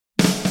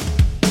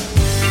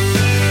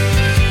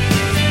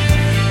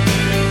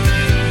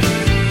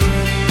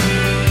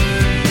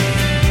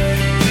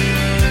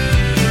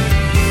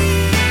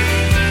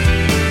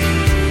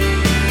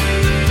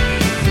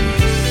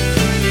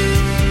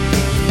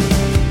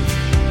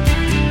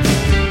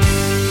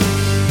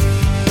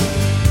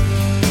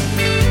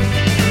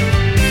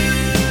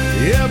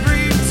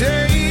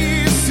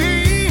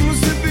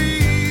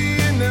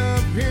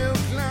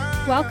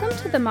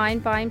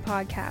Mindvine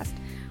podcast,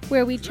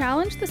 where we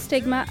challenge the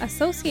stigma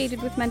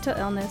associated with mental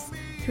illness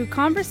through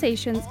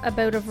conversations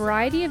about a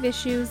variety of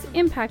issues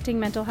impacting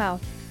mental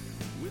health.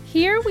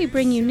 Here we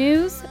bring you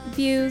news,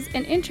 views,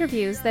 and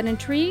interviews that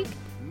intrigue,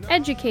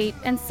 educate,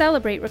 and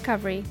celebrate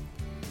recovery.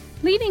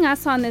 Leading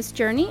us on this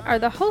journey are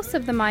the hosts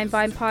of the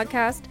Mindvine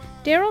podcast,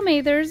 Daryl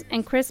Mathers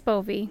and Chris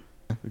Bovey.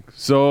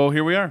 So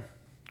here we are,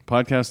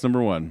 podcast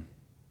number 1.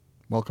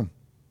 Welcome.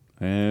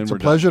 And it's a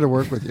pleasure to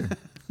work with you.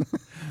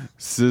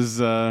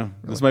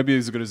 This might be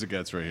as good as it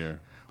gets right here.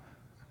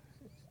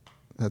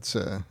 That's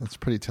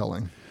pretty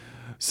telling.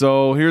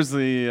 So here's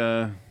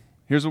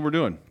what we're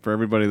doing for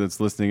everybody that's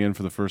listening in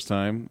for the first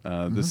time.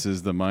 This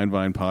is the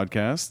Mindvine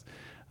podcast,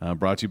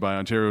 brought to you by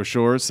Ontario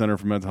Shores Centre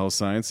for Mental Health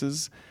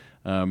Sciences.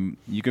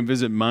 You can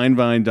visit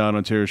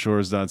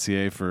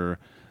mindvine.ontarioshores.ca for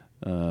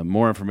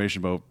more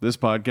information about this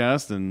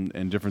podcast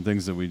and different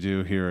things that we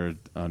do here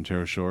at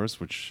Ontario Shores,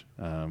 which,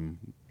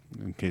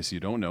 in case you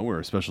don't know,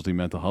 we're a specialty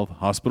mental health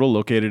hospital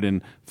located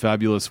in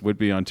fabulous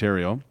Whitby,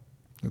 Ontario.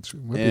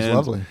 Whitby's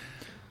lovely.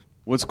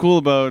 What's cool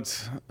about,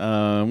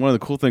 one of the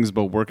cool things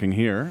about working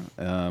here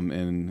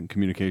in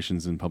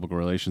communications and public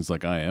relations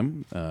like I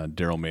am,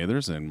 Daryl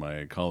Mathers and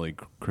my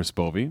colleague Chris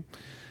Bovey,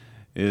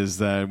 is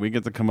that we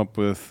get to come up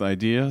with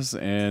ideas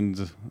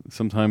and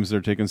sometimes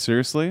they're taken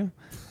seriously.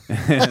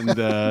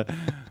 And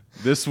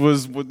this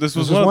was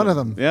one of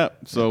them. Yeah.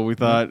 So we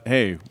thought,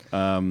 hey,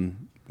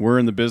 we're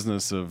in the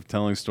business of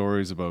telling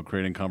stories about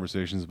creating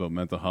conversations about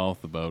mental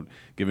health, about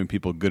giving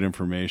people good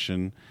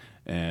information,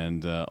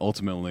 and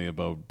ultimately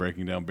about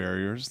breaking down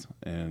barriers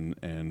and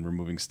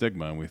removing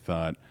stigma. And we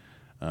thought,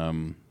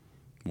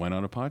 why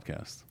not a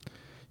podcast?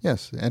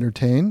 Yes,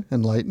 entertain,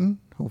 enlighten.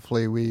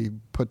 Hopefully we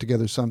put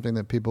together something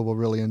that people will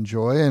really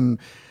enjoy. And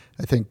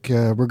I think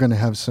we're going to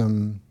have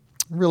some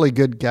really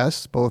good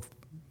guests, both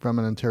from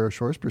an Ontario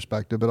Shores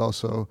perspective, but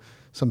also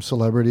some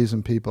celebrities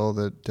and people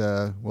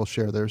that will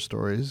share their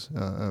stories,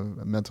 a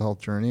mental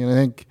health journey.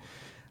 And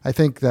I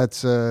think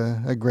that's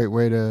a great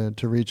way to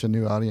reach a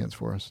new audience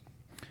for us.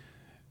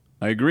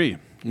 I agree.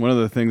 One of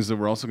the things that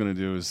we're also going to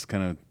do is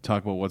kind of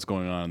talk about what's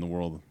going on in the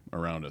world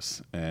around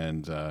us.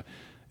 And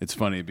it's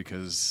funny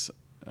because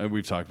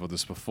we've talked about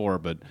this before,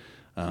 but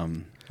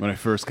when I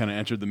first kind of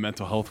entered the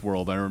mental health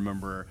world, I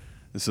remember,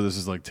 so this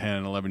is like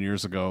 10, 11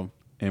 years ago,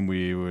 and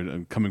we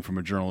would, coming from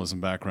a journalism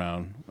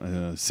background,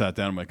 sat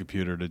down at my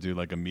computer to do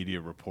like a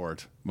media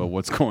report about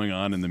what's going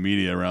on in the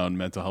media around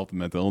mental health and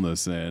mental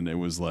illness, and it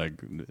was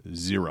like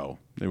zero.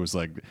 It was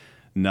like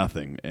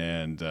nothing.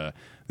 And the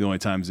only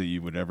times that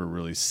you would ever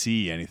really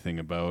see anything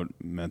about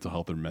mental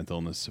health or mental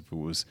illness if it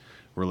was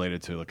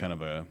related to kind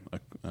of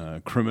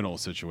a criminal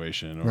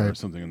situation or right.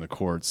 something in the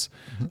courts,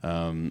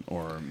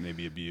 or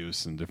maybe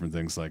abuse and different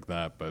things like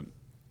that. But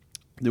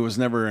there was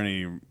never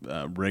any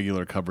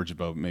regular coverage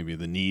about maybe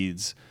the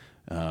needs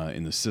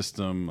in the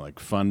system, like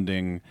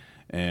funding,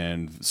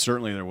 and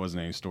certainly there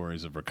wasn't any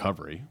stories of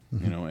recovery,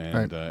 and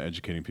right.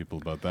 Educating people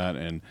about that.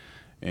 And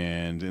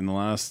in the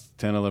last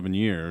 10, 11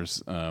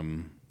 years,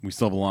 we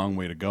still have a long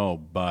way to go,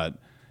 but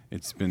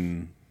it's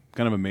been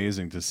kind of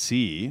amazing to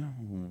see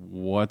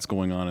what's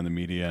going on in the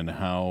media and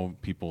how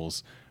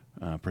people's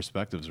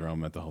perspectives around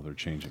mental health are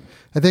changing.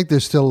 I think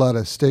there's still a lot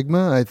of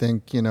stigma. I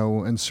think,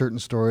 in certain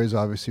stories,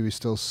 obviously, we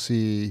still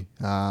see,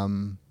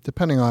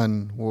 depending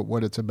on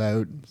what it's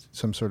about,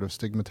 some sort of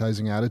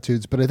stigmatizing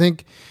attitudes. But I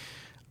think,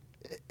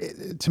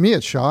 to me,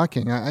 it's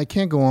shocking. I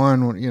can't go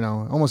on,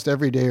 almost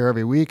every day or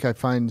every week, I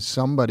find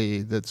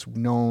somebody that's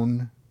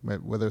known,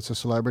 whether it's a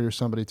celebrity or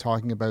somebody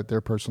talking about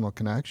their personal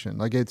connection.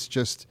 Like, it's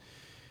just...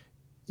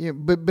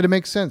 but it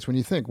makes sense when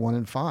you think 1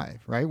 in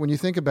 5, right? When you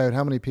think about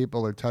how many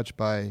people are touched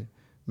by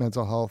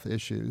mental health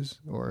issues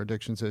or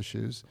addictions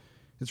issues,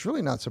 it's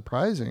really not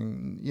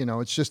surprising.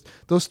 It's just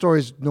those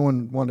stories, no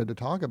one wanted to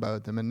talk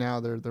about them, and now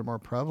they're more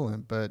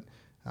prevalent. But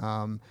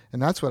and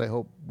that's what I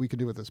hope we could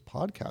do with this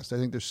podcast. I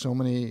think there's so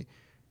many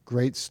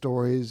great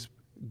stories,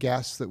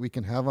 guests that we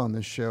can have on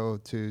this show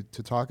to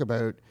talk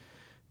about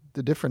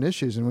the different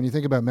issues. And when you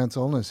think about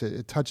mental illness,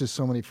 it touches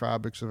so many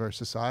fabrics of our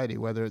society,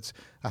 whether it's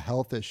a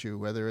health issue,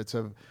 whether it's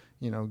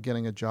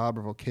getting a job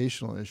or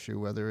vocational issue,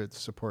 whether it's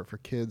support for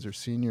kids or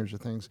seniors or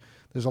things.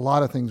 There's a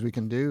lot of things we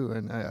can do,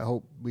 and I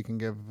hope we can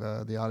give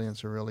the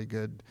audience a really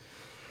good,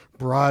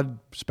 broad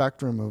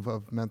spectrum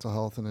of mental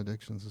health and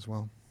addictions as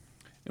well.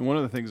 And one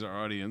of the things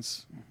our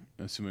audience,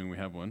 assuming we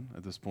have one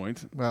at this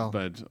point,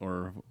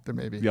 or there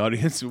may be the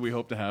audience who we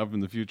hope to have in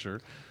the future,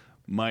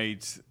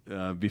 might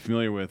be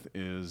familiar with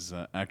is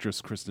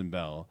actress Kristen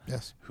Bell.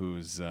 Yes.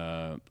 Who's,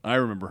 I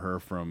remember her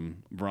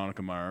from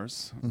Veronica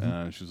Mars.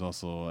 She was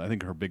also, I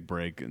think her big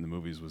break in the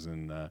movies was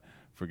in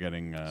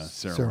Forgetting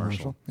Sarah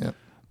Marshall. Yep.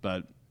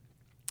 But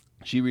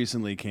she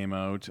recently came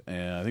out,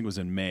 I think it was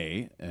in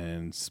May,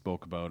 and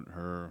spoke about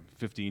her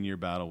 15-year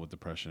battle with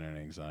depression and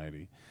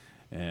anxiety.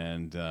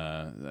 And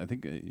I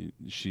think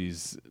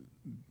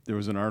there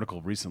was an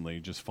article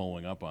recently just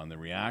following up on the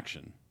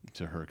reaction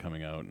to her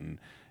coming out,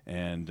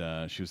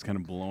 and she was kind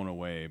of blown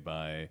away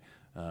by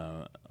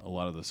a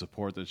lot of the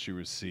support that she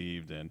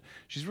received. And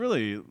she's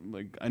really,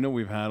 like, I know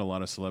we've had a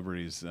lot of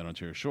celebrities at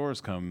Ontario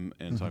Shores come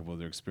and talk about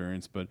their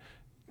experience, but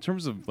in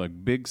terms of like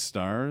big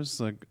stars,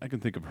 like I can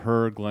think of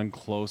her, Glenn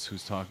Close,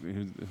 who's talked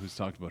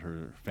about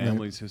her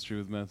family's history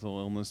with mental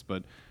illness,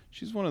 but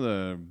she's one of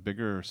the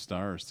bigger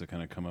stars to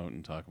kind of come out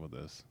and talk about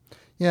this.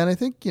 Yeah, and I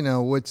think, you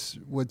know, what's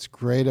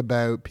great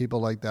about people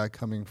like that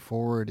coming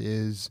forward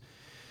is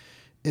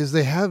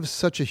they have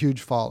such a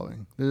huge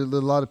following. There are a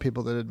lot of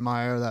people that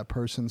admire that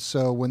person.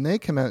 So when they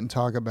come out and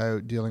talk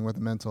about dealing with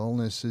a mental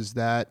illness, is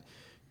that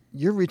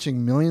you're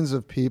reaching millions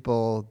of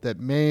people that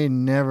may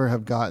never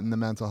have gotten the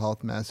mental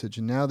health message,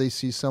 and now they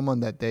see someone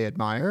that they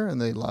admire and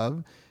they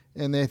love,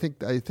 and I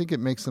think it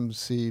makes them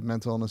see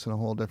mental illness in a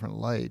whole different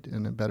light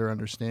and a better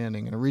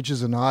understanding, and it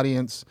reaches an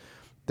audience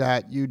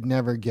that you'd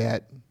never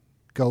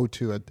go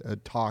to a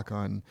talk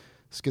on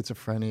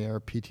schizophrenia or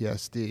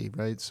PTSD,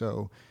 right?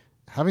 So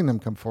having them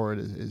come forward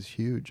is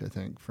huge, I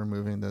think, for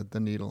moving the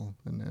needle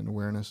and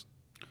awareness.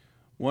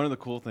 One of the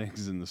cool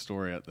things in the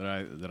story that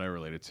I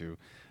related to,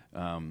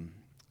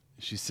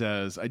 she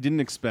says, I didn't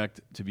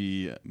expect to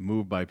be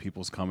moved by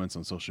people's comments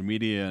on social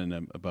media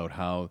and about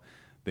how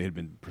they had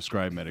been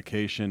prescribed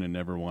medication and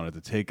never wanted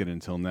to take it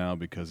until now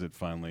because it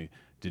finally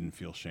didn't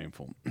feel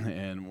shameful.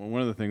 And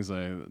one of the things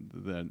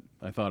that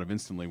I thought of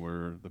instantly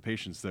were the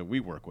patients that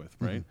we work with,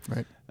 right?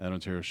 Right. At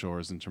Ontario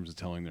Shores, in terms of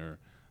telling their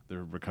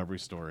recovery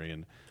story.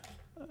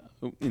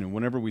 And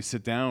whenever we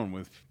sit down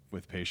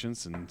with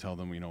patients and tell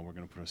them, we're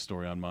going to put a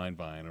story on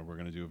Mindvine or we're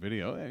going to do a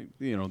video,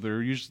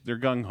 they're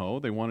gung ho,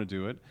 they want to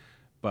do it.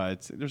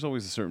 But there's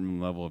always a certain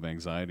level of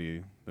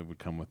anxiety that would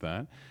come with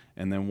that.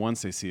 And then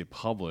once they see it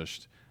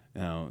published,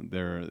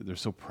 they're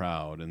so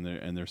proud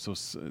and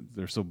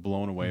they're so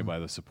blown away by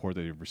the support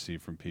that they've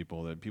received from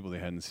people they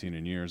hadn't seen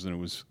in years. And it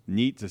was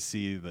neat to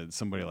see that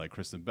somebody like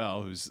Kristen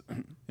Bell, who's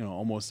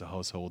almost a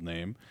household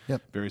name,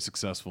 very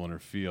successful in her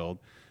field,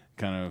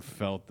 kind of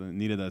felt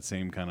needed that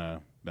same kind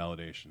of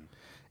validation.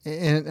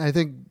 And I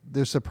think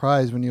they're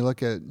surprised when you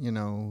look at,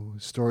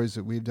 stories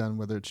that we've done,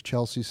 whether it's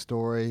Chelsea's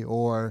story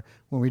or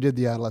when we did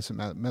the adolescent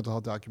mental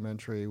health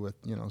documentary with,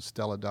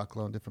 Stella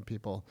Ducklow and different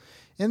people.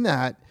 In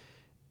that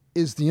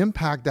is the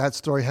impact that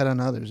story had on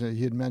others.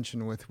 You had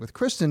mentioned with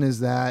Kristen is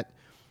that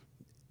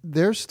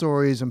their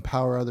stories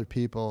empower other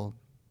people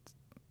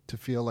to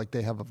feel like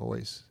they have a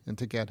voice and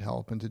to get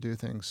help and to do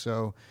things.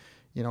 So,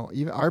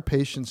 even our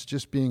patients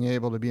just being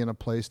able to be in a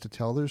place to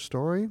tell their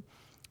story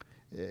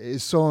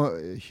is so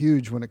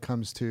huge when it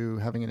comes to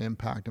having an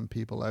impact on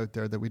people out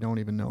there that we don't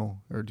even know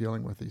are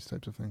dealing with these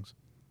types of things.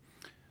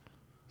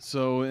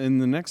 So in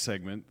the next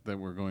segment that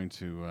we're going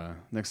to,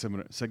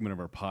 segment of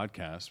our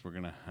podcast, we're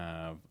going to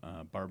have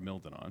Barb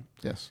Milden on.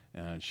 Yes.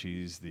 And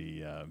she's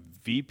the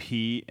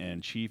VP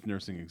and Chief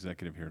Nursing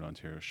Executive here at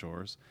Ontario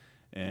Shores.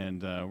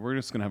 And we're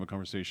just going to have a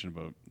conversation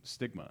about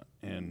stigma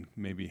and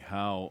maybe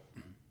how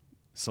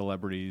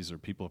celebrities or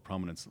people of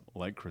prominence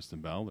like Kristen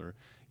Bell or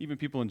even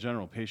people in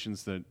general,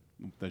 patients that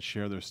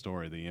share their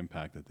story, the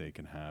impact that they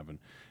can have, and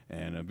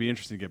it'd be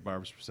interesting to get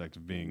Barb's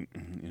perspective, being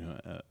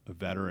a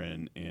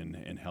veteran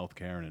in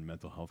healthcare and in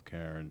mental health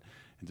care, and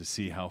to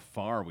see how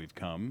far we've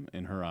come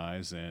in her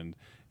eyes and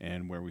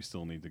where we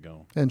still need to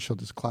go. And she'll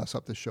just class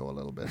up the show a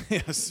little bit.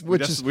 Yes, we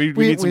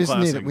need some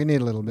classing. We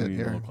need a little bit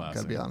here. Got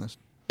to be honest.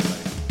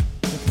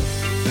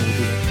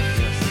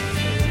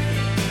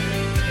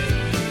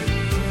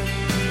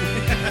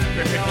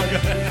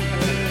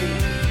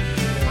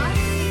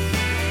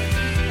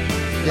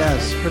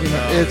 Yes, pretty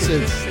much. It's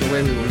the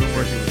way we were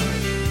working with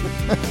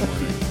it.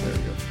 There we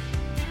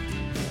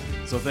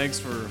go. So thanks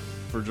for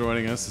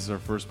joining us. This is our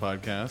first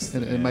podcast.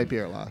 And it might be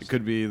our last. It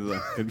could be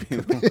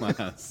the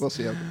last. We'll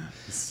see.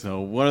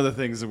 So one of the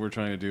things that we're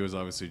trying to do is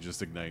obviously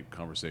just ignite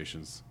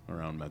conversations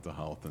around mental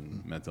health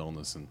and mental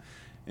illness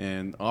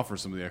and offer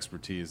some of the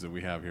expertise that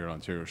we have here at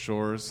Ontario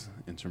Shores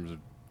in terms of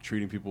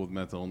treating people with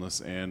mental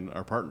illness and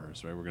our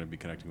partners, right? We're going to be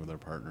connecting with our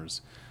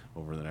partners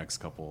over the next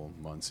couple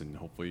months and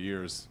hopefully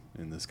years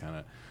in this kind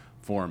of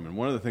forum. And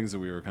one of the things that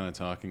we were kind of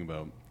talking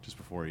about just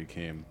before you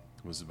came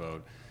was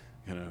about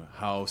kind of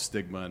how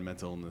stigma and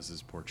mental illness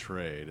is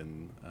portrayed.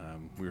 And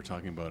we were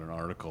talking about an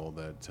article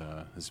that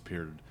has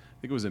appeared,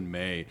 I think it was in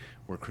May,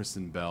 where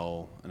Kristen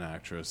Bell, an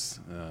actress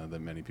that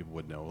many people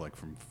would know, like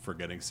from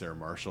Forgetting Sarah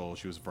Marshall.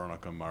 She was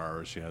Veronica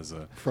Mars. She has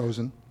a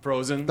Frozen.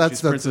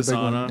 She's Princess the big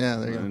Anna one. Yeah,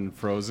 there you go. in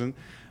Frozen.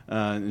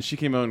 And she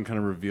came out and kind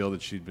of revealed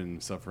that she'd been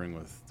suffering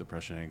with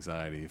depression and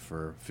anxiety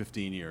for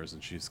 15 years,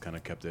 and she's kind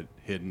of kept it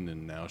hidden,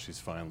 and now she's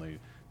finally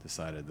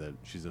decided that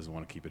she doesn't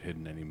want to keep it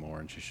hidden anymore,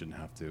 and she shouldn't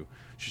have to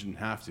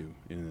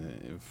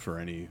for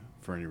any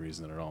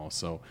reason at all.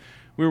 So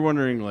we were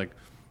wondering, like,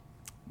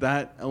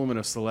 that element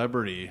of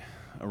celebrity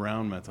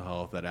around mental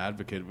health, that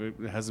advocate,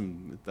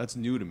 that's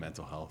new to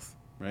mental health,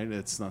 right?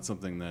 It's not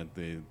something that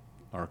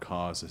our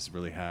cause has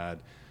really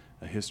had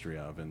a history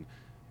of. And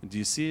do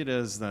you see it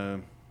as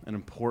an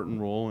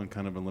important role in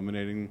kind of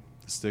eliminating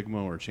the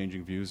stigma or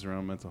changing views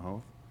around mental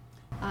health?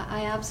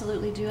 I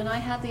absolutely do, and I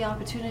had the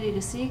opportunity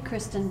to see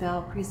Kristen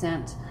Bell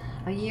present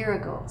a year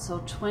ago, so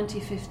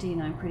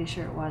 2015, I'm pretty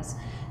sure it was,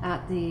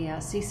 at the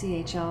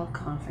CCHL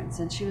conference,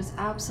 and she was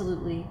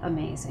absolutely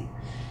amazing.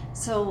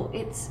 So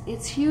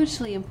it's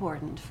hugely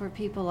important for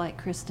people like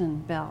Kristen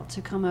Bell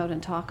to come out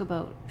and talk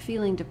about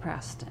feeling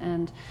depressed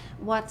and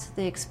what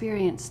they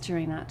experienced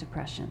during that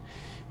depression.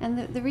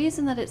 And the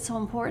reason that it's so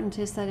important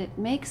is that it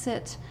makes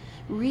it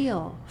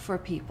real for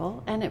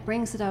people and it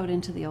brings it out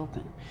into the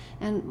open.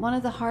 And one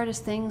of the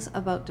hardest things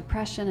about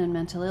depression and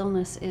mental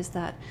illness is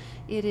that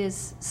it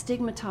is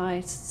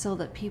stigmatized so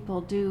that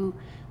people do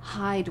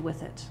hide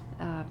with it.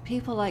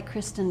 People like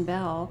Kristen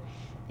Bell,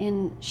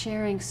 in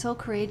sharing so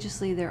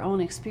courageously their own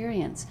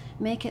experience,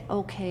 make it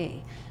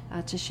okay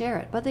to share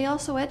it. But they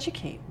also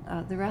educate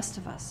the rest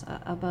of us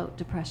about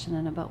depression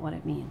and about what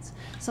it means.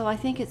 So I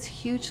think it's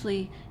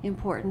hugely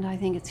important. I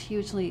think it's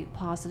hugely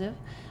positive.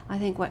 I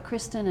think what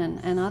Kristen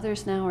and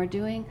others now are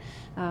doing,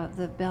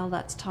 the Bell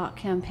Let's Talk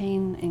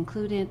campaign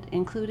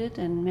included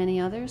and many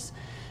others,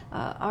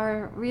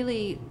 are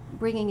really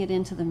bringing it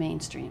into the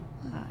mainstream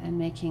and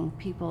making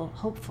people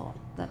hopeful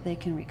that they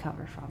can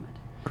recover from it.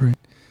 Great.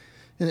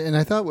 And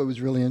I thought what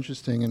was really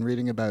interesting in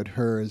reading about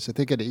her is I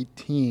think at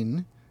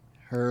 18,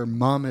 her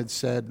mom had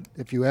said,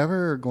 if you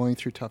ever are going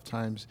through tough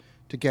times,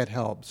 to get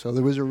help. So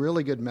there was a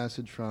really good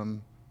message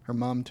from her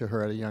mom to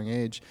her at a young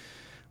age.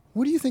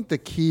 What do you think the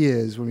key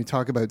is when we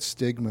talk about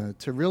stigma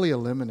to really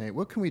eliminate?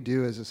 What can we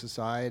do as a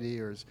society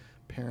or as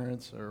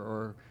parents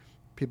or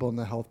people in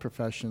the health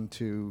profession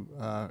to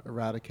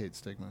eradicate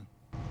stigma?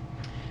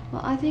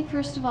 Well, I think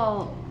first of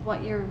all,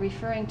 what you're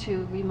referring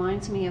to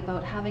reminds me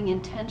about having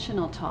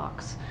intentional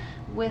talks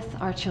with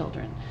our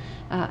children,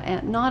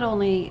 and not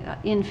only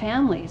in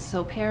families,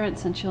 so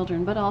parents and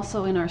children, but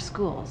also in our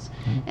schools.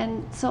 Mm-hmm.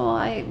 And so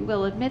I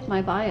will admit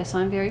my bias.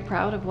 I'm very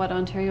proud of what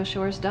Ontario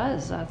Shores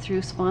does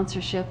through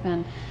sponsorship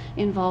and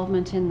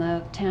involvement in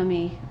the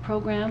TAMI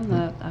program,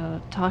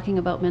 the Talking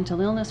About Mental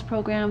Illness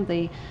program,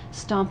 the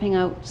Stomping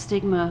Out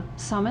Stigma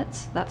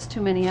Summits, that's too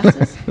many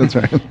S's. That's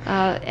right.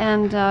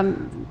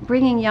 And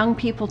bringing young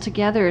people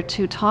together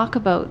to talk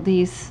about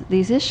these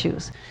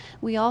issues.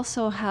 We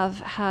also have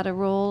had a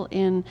role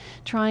in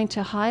trying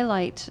to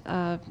highlight,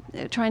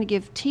 trying to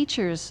give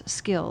teachers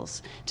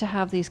skills to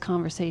have these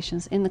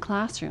conversations in the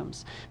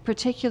classrooms,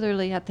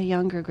 particularly at the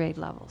younger grade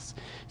levels.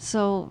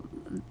 So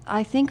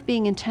I think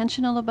being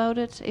intentional about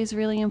it is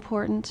really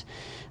important.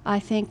 I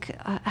think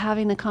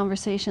having the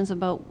conversations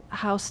about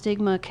how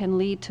stigma can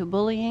lead to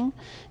bullying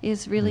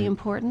is really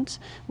important.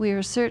 We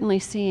are certainly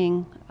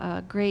seeing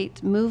a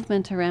great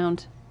movement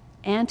around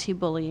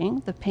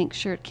anti-bullying, the Pink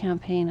Shirt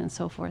campaign and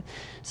so forth.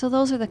 So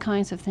those are the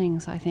kinds of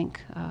things I think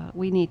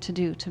we need to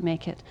do to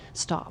make it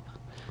stop.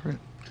 Great.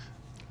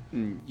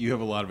 You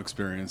have a lot of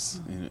experience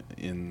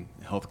in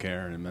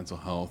healthcare and in mental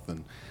health,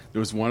 and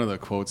there was one of the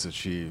quotes that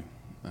she's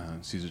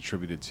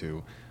attributed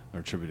to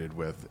or attributed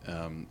with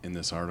in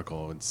this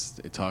article.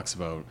 It talks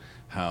about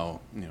how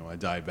a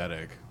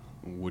diabetic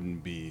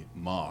wouldn't be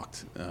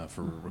mocked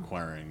for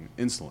requiring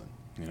insulin.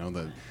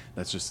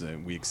 That's just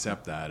we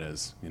accept that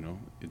as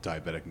a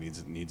diabetic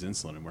needs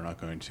insulin, and we're not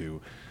going to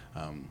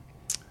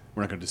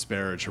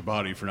disparage her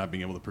body for not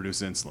being able to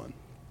produce insulin.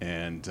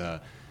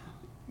 And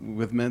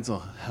with mental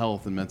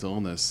health and mental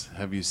illness,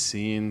 have you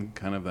seen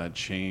kind of that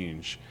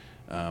change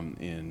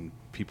in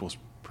people's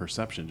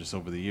perception just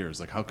over the years?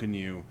 Like, how can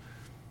you?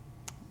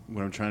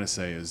 What I'm trying to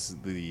say is,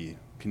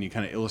 can you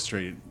kind of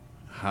illustrate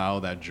how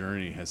that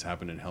journey has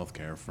happened in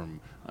healthcare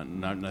from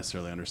not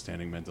necessarily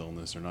understanding mental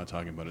illness or not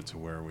talking about it to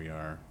where we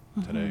are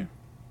today?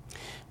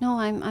 No,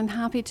 I'm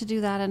happy to do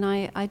that, and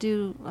I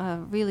do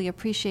really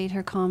appreciate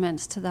her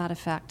comments to that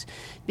effect,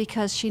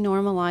 because she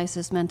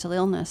normalizes mental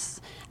illness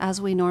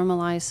as we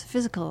normalize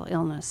physical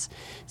illness.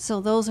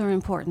 So those are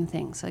important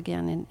things,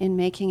 again, in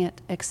making it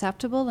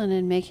acceptable and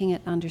in making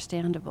it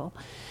understandable.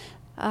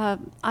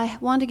 I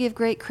want to give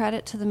great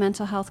credit to the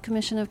Mental Health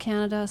Commission of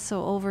Canada.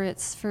 So over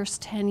its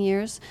first 10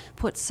 years,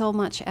 put so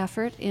much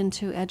effort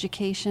into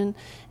education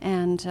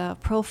and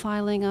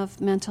profiling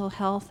of mental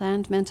health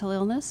and mental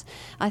illness.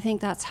 I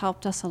think that's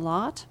helped us a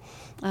lot.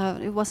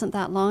 It wasn't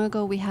that long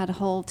ago we had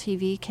whole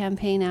TV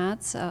campaign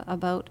ads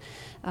about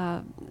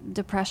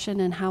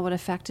depression and how it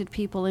affected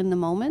people in the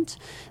moment.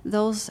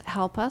 Those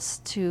help us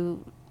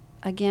to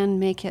again,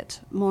 make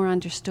it more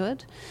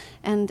understood.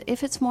 And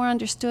if it's more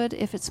understood,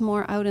 if it's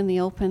more out in the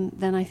open,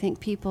 then I think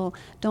people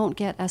don't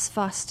get as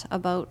fussed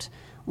about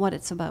what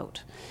it's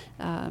about.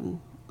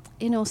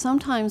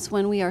 Sometimes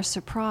when we are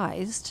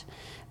surprised,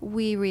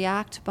 we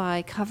react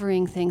by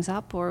covering things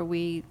up, or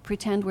we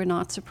pretend we're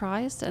not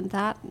surprised, and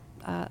that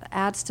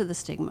adds to the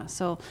stigma.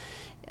 So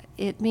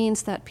it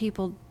means that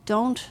people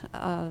don't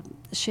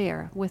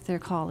share with their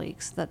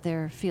colleagues that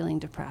they're feeling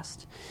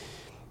depressed.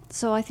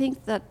 So I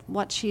think that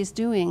what she's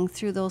doing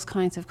through those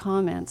kinds of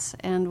comments,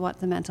 and what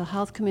the Mental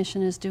Health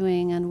Commission is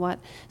doing, and what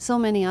so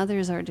many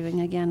others are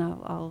doing, again,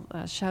 I'll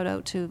shout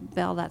out to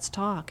Bell Let's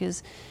Talk,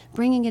 is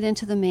bringing it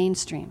into the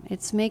mainstream.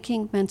 It's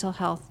making mental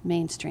health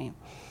mainstream.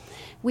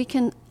 We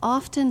can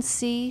often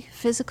see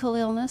physical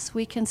illness.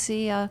 We can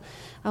see a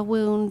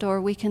wound,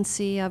 or we can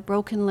see a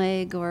broken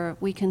leg, or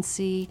we can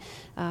see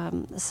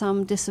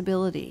some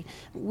disability.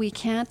 We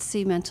can't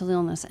see mental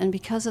illness. And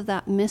because of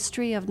that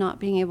mystery of not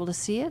being able to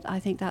see it, I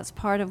think that's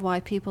part of why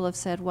people have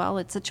said, well,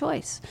 it's a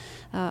choice,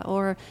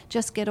 or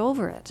just get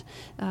over it.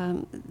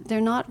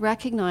 They're not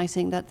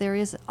recognizing that there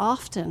is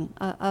often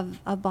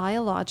a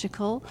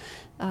biological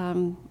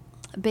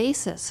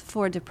basis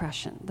for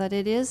depression, that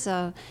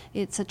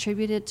it's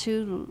attributed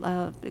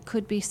to, it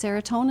could be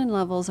serotonin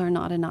levels are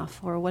not enough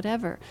or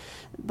whatever,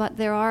 but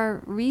there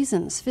are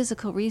reasons,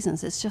 physical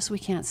reasons. It's just we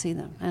can't see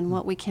them, and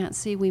what we can't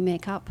see we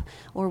make up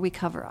or we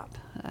cover up,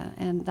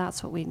 and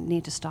that's what we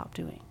need to stop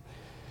doing.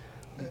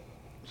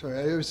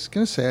 Sorry, I was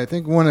going to say, I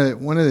think one of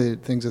the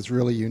things that's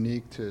really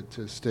unique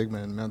to stigma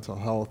and mental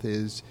health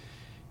is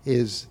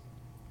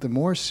the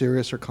more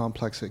serious or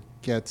complex it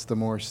gets, the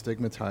more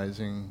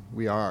stigmatizing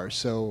we are.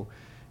 So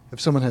if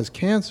someone has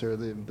cancer,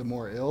 the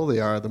more ill they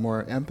are, the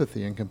more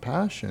empathy and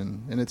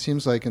compassion. And it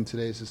seems like in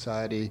today's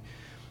society,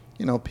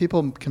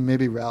 people can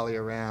maybe rally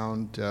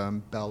around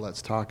Bell,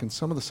 Let's Talk, and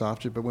some of the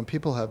soft shit, but when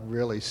people have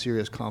really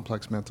serious,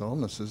 complex mental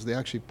illnesses, they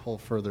actually pull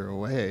further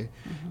away.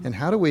 Mm-hmm. And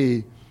how do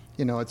we,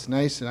 it's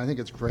nice, and I think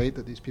it's great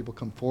that these people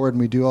come forward and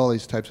we do all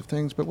these types of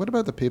things, but what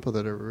about the people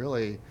that are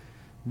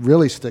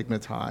really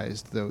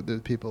stigmatized,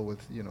 the people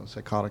with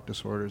psychotic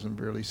disorders and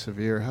really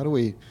severe? How do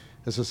we,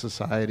 as a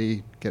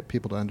society, get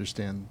people to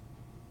understand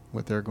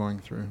what they're going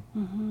through?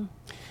 Mm-hmm.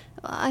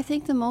 I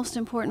think the most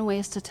important way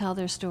is to tell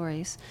their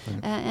stories.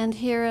 Right. And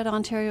here at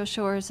Ontario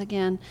Shores,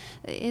 again,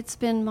 it's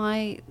been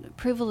my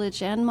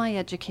privilege and my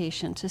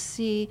education to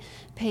see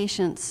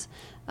patients,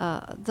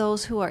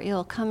 those who are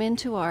ill, come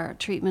into our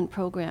treatment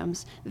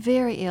programs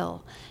very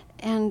ill,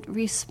 and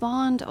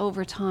respond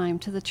over time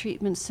to the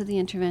treatments, to the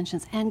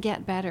interventions, and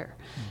get better,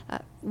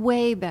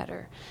 way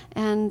better.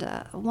 And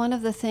one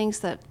of the things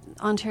that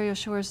Ontario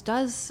Shores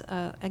does,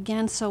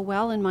 again, so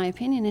well, in my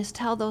opinion, is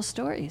tell those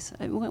stories.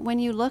 When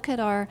you look at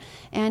our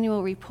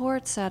annual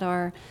reports, at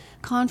our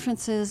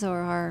conferences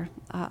or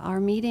our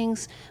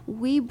meetings,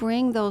 we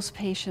bring those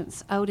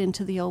patients out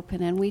into the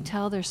open and we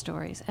tell their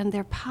stories. And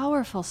they're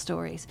powerful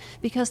stories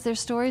because they're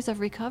stories of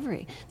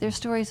recovery. They're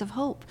stories of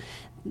hope.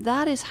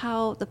 That is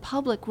how the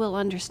public will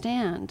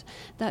understand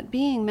that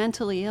being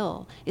mentally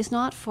ill is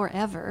not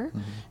forever,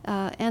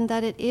 and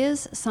that it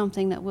is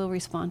something that will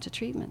respond to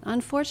treatment.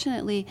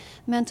 Unfortunately,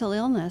 mental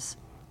illness,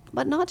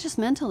 but not just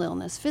mental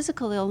illness,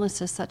 physical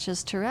illnesses such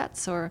as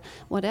Tourette's or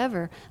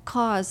whatever,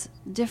 cause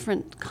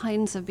different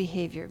kinds of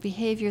behavior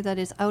that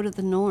is out of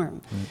the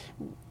norm.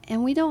 Right.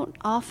 And we don't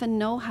often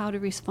know how to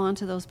respond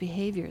to those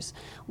behaviors.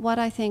 What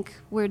I think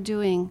we're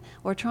doing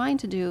or trying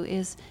to do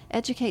is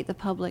educate the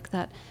public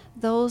that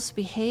those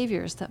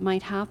behaviors that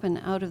might happen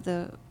out of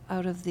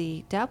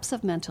the depths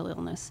of mental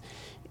illness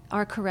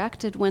are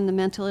corrected when the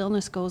mental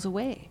illness goes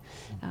away.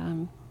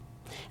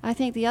 I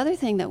think the other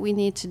thing that we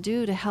need to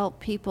do to help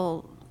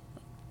people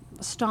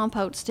stomp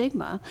out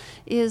stigma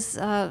is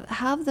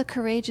have the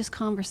courageous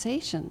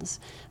conversations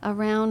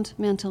around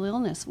mental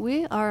illness.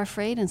 We are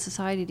afraid in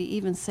society to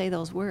even say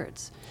those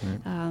words.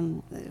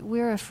 Right.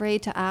 We're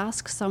afraid to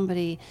ask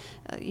somebody,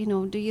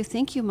 do you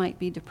think you might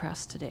be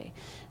depressed today?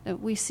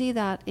 We see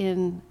that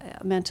in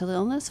mental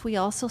illness. We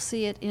also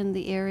see it in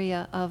the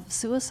area of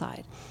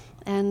suicide.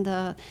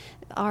 And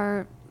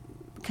our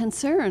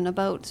concern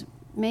about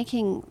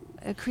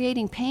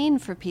creating pain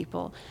for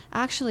people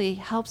actually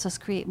helps us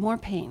create more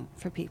pain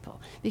for people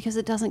because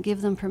it doesn't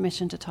give them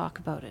permission to talk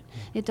about it.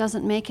 It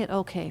doesn't make it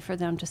okay for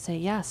them to say,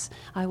 yes,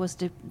 I was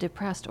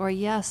depressed, or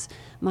yes,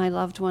 my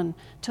loved one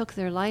took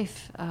their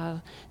life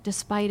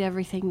despite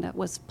everything that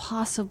was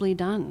possibly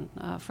done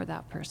for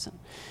that person.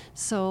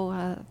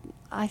 So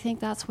I think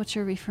that's what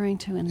you're referring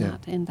to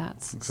in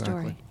that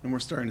story. And we're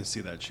starting to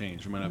see that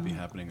change. It might not be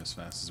happening as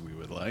fast as we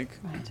would like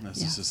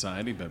as a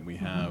society, but we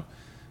have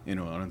on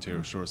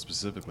Ontario Shores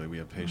specifically, we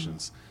have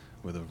patients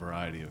with a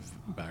variety of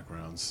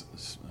backgrounds,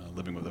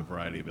 living with a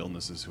variety of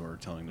illnesses who are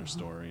telling their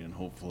story, and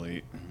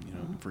hopefully,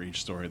 for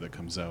each story that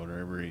comes out or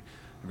every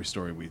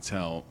story we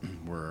tell,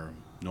 we're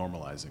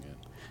normalizing it.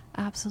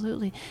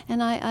 Absolutely.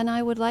 And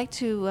I would like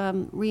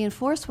to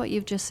reinforce what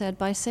you've just said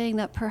by saying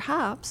that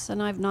perhaps,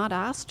 and I've not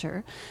asked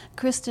her,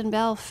 Kristen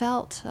Bell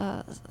felt,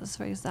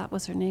 that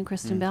was her name,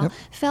 Kristen Bell,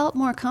 felt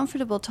more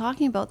comfortable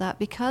talking about that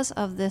because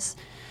of this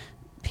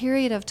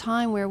period of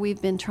time where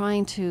we've been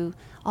trying to,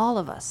 all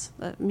of us,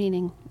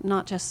 meaning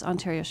not just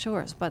Ontario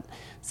Shores, but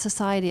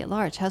society at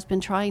large, has been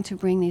trying to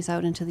bring these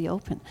out into the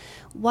open.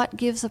 What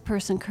gives a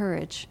person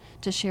courage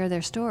to share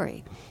their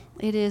story?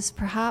 It is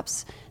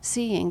perhaps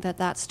seeing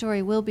that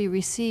story will be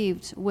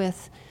received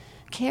with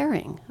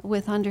caring,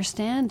 with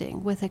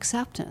understanding, with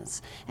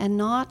acceptance, and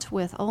not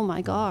with, oh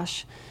my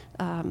gosh,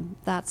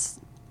 that's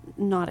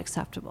not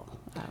acceptable.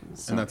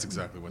 And that's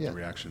exactly what the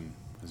reaction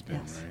has been,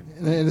 right?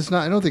 And it's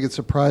not. I don't think it's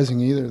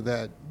surprising either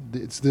that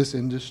it's this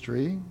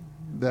industry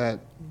that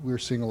we're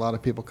seeing a lot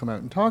of people come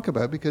out and talk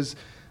about, because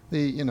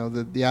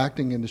the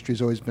acting industry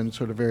has always been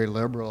sort of very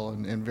liberal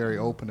and very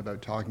open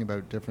about talking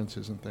about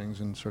differences and things,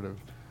 and sort of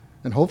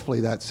and hopefully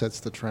that sets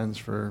the trends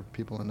for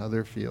people in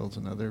other fields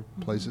and other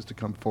places to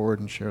come forward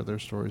and share their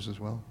stories as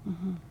well.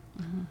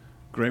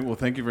 Great. Well,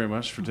 thank you very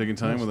much for taking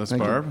time with us,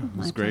 Thank you. Barb. It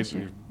was My great. pleasure.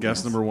 You're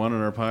guest number 1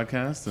 on our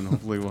podcast, and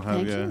hopefully we'll have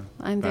Thank you. you.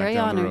 I'm back very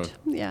down the honored.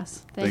 road.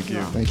 Yes. Thank Thank you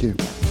you. all. Thank you.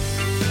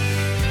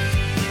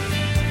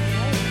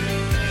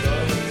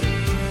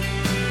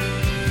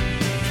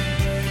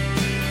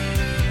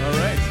 All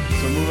right.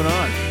 So moving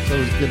on. So it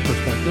was a good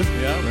perspective.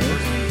 Yeah,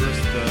 right?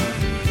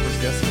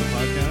 first guest on the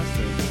podcast.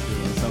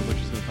 And it sounds like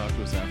she's going to talk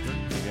to us after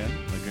again,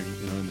 like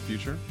in the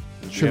future.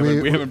 Should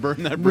we haven't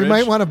burned that bridge. We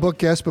might want to book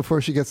guests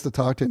before she gets to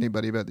talk to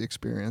anybody about the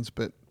experience,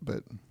 but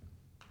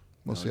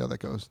we'll see how that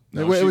goes.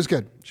 No, It was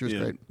good. She was yeah,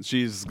 great.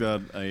 She's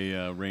got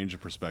a range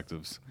of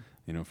perspectives,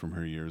 from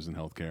her years in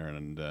healthcare,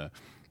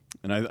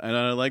 and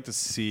I like to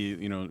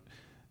see,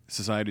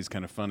 society's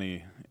kind of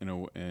funny,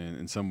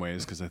 in some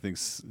ways, because I think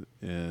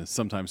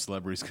sometimes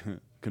celebrities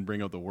can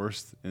bring out the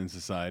worst in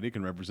society,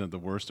 can represent the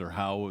worst, or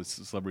how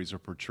celebrities are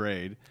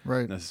portrayed.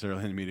 Right.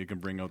 Necessarily in the media can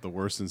bring out the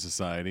worst in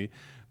society,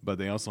 but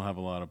they also have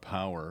a lot of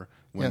power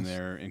when Yes.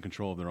 they're in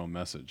control of their own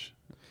message.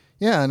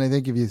 Yeah, and I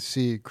think if you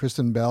see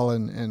Kristen Bell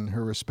and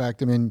her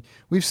respect, I mean,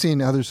 we've seen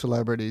other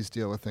celebrities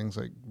deal with things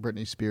like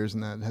Britney Spears,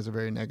 and that has a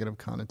very negative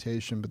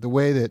connotation. But the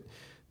way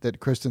that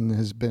Kristen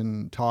has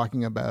been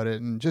talking about it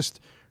and just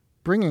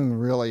bringing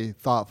really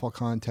thoughtful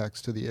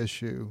context to the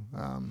issue,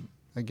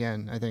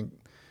 again, I think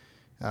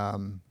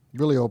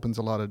really opens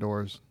a lot of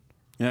doors.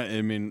 Yeah,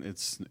 I mean,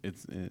 it's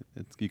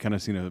you kind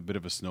of seen a bit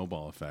of a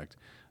snowball effect.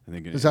 I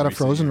think Is that a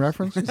Frozen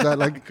reference? Is that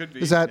like Could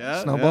be. is that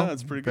Yeah, Snowball? Yeah,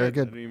 that's pretty Very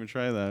good. I good. didn't even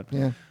try that.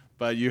 Yeah.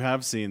 But you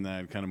have seen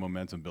that kind of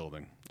momentum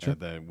building. Sure.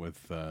 That with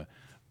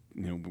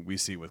we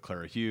see with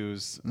Clara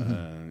Hughes.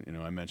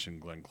 I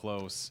mentioned Glenn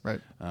Close.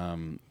 Right.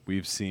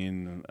 We've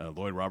seen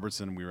Lloyd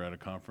Robertson. We were at a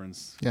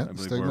conference. Yeah, I believe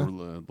Stigma.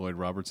 where Lloyd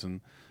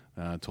Robertson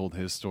told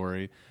his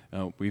story.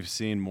 We've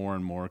seen more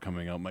and more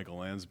coming out. Michael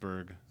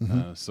Landsberg.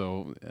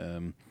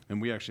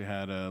 And we actually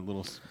had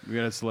we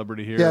had a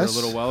celebrity here Yes. a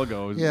little while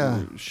ago.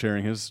 Yeah.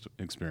 Sharing his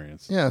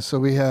experience. Yeah, so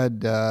we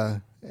had,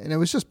 and it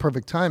was just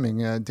perfect timing.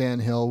 Dan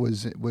Hill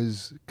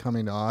was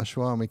coming to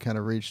Oshawa, and we kind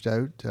of reached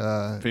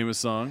out. Famous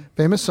song.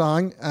 Famous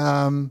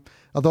song.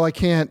 Although I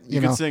can't,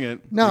 You can sing it.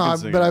 No, You can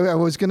sing but it. I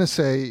was going to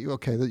say,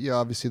 okay, that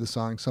obviously the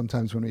song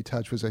 "Sometimes When We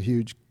Touch" was a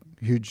huge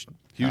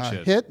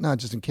hit, not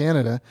just in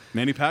Canada.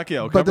 Manny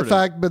Pacquiao But covered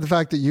the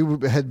fact that you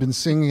had been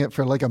singing it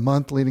for like a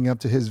month leading up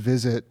to his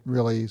visit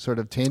really sort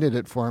of tainted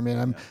it for me,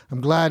 and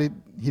I'm glad he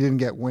didn't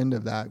get wind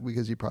of that,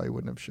 because he probably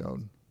wouldn't have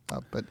shown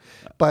up. But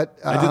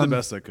I did the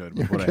best I could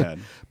with what I had.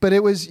 But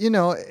it was,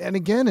 and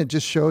again, it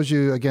just shows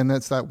you again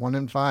that's that 1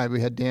 in 5.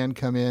 We had Dan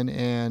come in,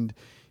 and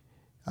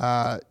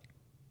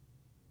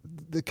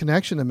the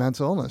connection to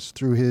mental illness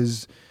through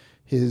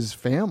his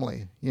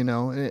family,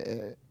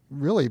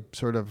 really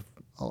sort of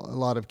a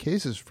lot of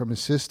cases from his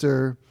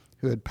sister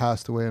who had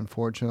passed away,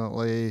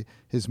 unfortunately,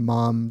 his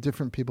mom,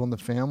 different people in the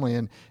family,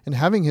 and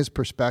having his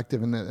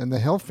perspective, and the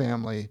Hill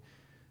family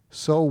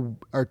so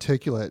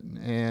articulate,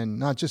 and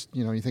not just,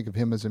 you think of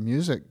him as a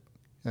music,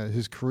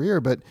 his career,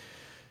 but,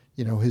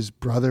 his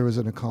brother was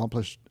an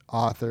accomplished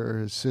author,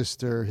 his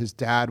sister, his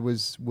dad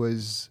was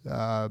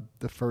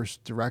the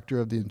first director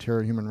of the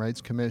Ontario Human Rights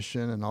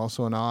Commission and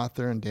also an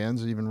author, and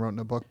Dan's even wrote in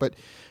a book, but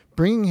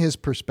bringing his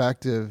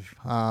perspective,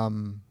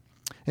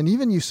 and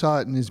even you saw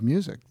it in his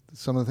music,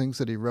 some of the things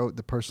that he wrote,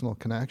 the personal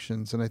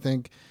connections. And I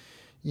think,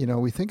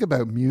 we think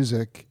about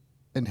music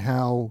and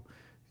how,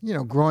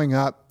 growing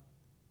up,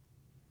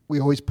 we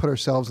always put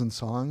ourselves in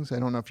songs. I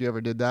don't know if you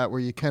ever did that, where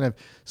you kind of,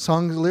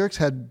 lyrics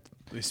had,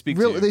 They speak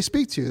to you. they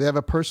speak to you. They have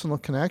a personal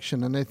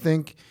connection. And I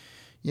think,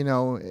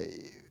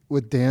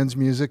 with Dan's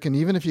music, and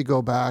even if you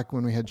go back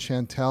when we had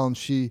Chantel, and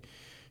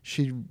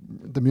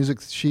the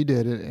music she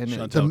did, and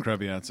Chantal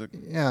Kreviatsik.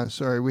 yeah,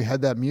 sorry, we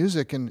had that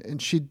music,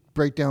 and she'd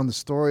break down the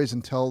stories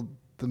and tell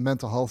the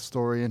mental health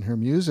story in her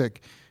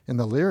music and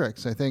the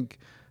lyrics. I think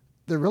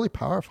they're really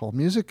powerful.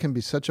 Music can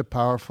be such a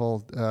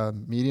powerful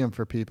medium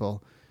for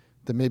people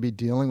that may be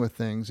dealing with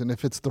things, and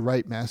if it's the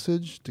right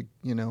message,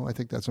 I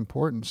think that's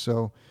important.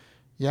 So,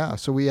 yeah,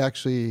 so we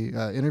actually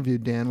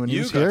interviewed Dan when he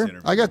You was got to here.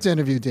 interview I got to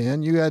interview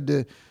Dan. You had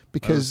to,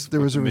 because there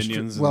was a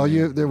Minions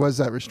there was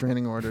that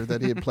restraining order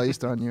that he had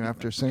placed on you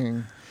after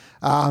singing.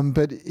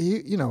 But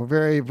he,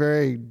 very,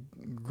 very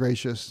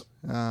gracious,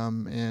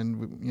 and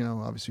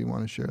obviously we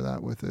want to share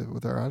that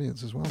with our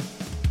audience as well.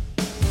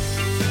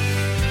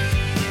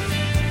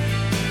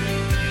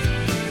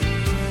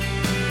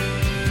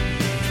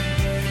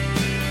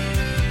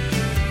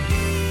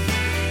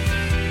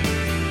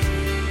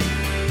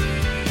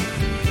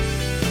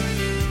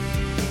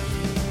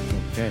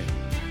 Okay.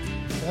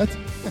 That's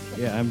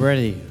Yeah, I'm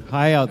ready.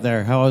 Hi out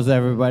there. How is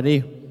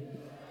everybody?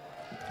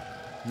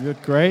 You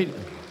look great.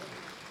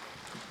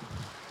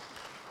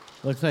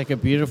 Looks like a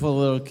beautiful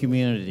little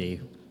community.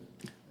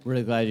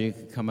 Really glad you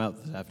could come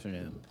out this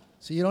afternoon.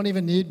 So you don't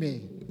even need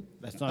me.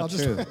 That's not I'll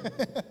just- true.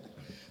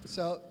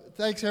 So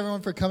thanks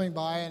everyone for coming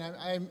by, and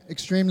I'm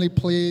extremely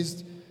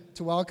pleased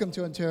to welcome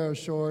to Ontario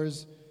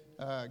Shores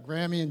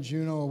Grammy and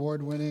Juno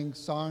award-winning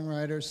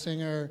songwriter,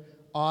 singer,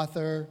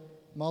 author,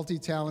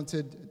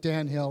 multi-talented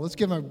Dan Hill. Let's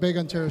give him a big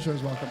Ontario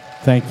Shores welcome.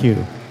 Thank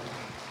you.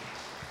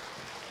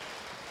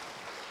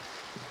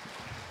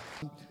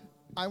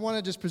 I want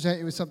to just present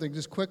you with something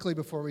just quickly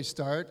before we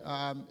start.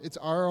 It's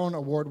our own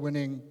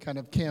award-winning kind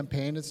of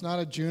campaign. It's not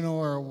a Juno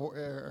or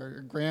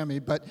a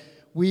Grammy, but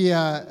we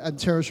at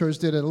Ontario Shores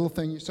did a little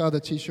thing. You saw the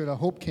T-shirt, a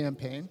Hope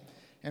campaign,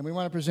 and we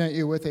want to present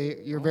you with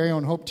your very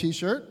own Hope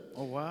T-shirt.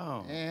 Oh,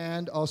 wow.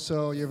 And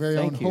also your very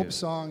Thank own you. Hope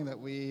song that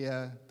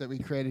we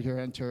created here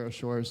at Ontario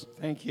Shores.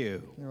 Thank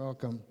you. You're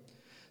welcome.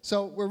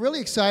 So we're really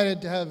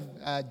excited to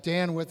have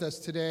Dan with us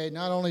today,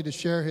 not only to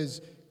share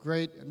his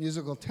great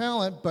musical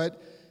talent,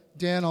 but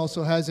Dan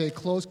also has a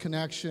close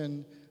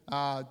connection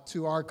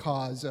to our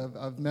cause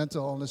of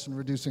mental illness and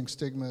reducing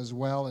stigma as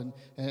well.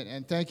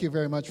 And thank you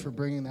very much for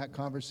bringing that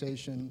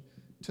conversation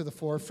to the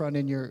forefront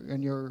in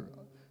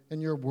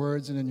your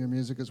words and in your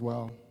music as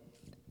well.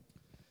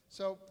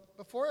 So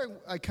before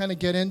I kind of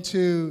get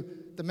into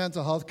the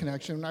mental health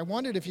connection, I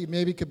wondered if you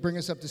maybe could bring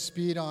us up to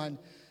speed on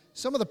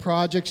some of the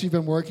projects you've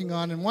been working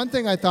on. And one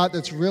thing I thought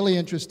that's really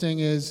interesting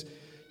is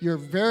your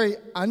very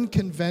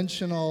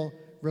unconventional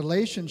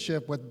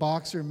relationship with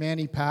boxer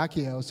Manny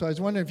Pacquiao. So I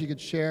was wondering if you could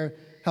share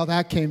how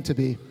that came to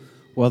be.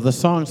 Well, the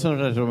song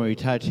Sometimes When We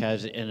Touch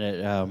has in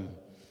it,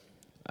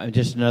 I'm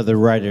just another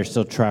writer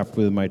still trapped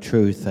within my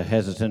truth, a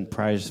hesitant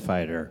prize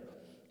fighter,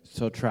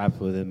 so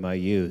trapped within my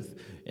youth.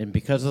 And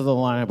because of the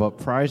line about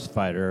prize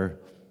fighter,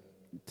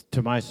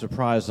 to my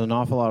surprise, an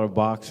awful lot of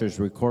boxers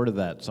recorded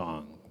that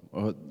song.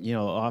 You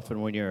know, often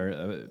when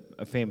you're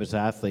a famous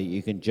athlete,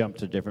 you can jump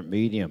to different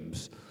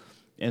mediums.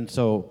 And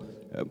so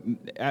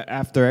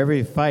after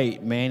every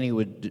fight, Manny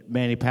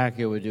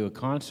Pacquiao would do a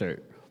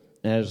concert.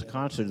 And as a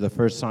concert, the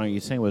first song he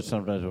sang was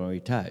Sometimes When We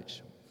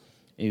Touch.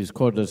 He was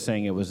quoted as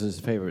saying it was his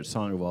favorite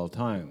song of all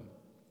time.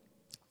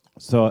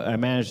 So I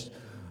managed,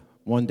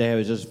 one day I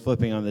was just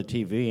flipping on the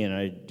TV, and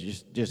I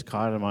just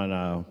caught him on,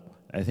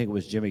 I think it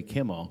was Jimmy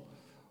Kimmel,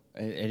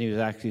 and he was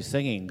actually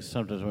singing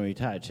Sometimes When We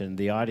Touch, and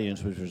the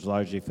audience, which was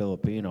largely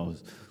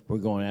Filipinos, were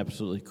going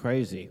absolutely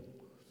crazy.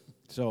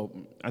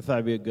 So I thought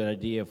it'd be a good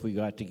idea if we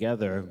got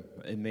together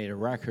and made a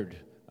record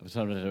of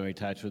Sometimes When We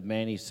Touch with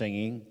Manny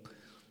singing,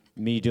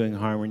 me doing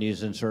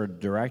harmonies and sort of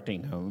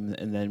directing him,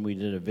 and then we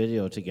did a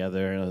video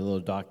together and a little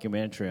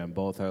documentary on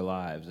both our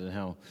lives and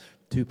how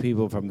two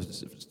people from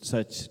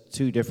such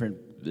two different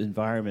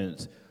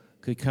environments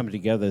could come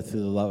together through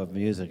the love of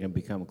music and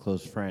become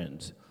close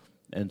friends.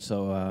 And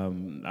so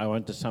I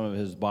went to some of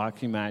his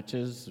boxing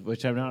matches,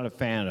 which I'm not a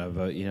fan of,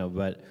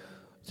 but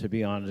to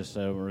be honest,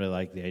 I don't really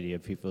like the idea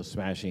of people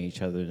smashing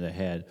each other in the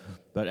head.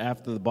 But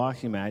after the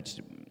boxing match,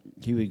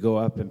 he would go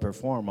up and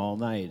perform all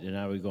night, and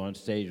I would go on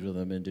stage with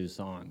him and do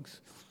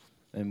songs.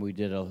 And we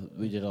did a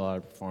lot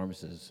of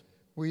performances.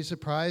 Were you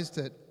surprised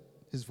at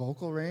his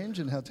vocal range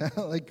and how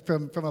like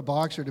from a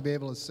boxer to be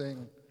able to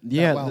sing?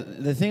 Yeah, well?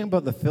 the thing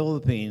about the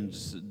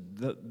Philippines,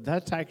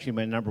 that's actually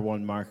my number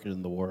one market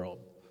in the world.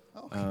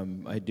 Okay.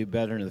 I do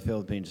better in the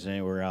Philippines than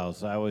anywhere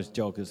else. I always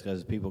joke it's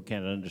because people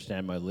can't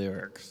understand my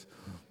lyrics.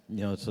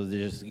 So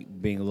they're just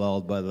being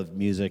lulled by the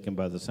music and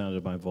by the sound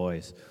of my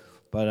voice.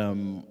 But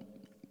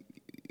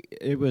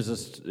it was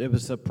a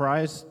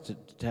surprise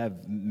to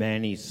have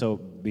Manny so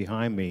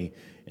behind me,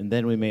 and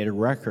then we made a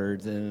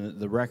record, and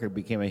the record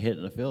became a hit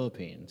in the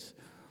Philippines.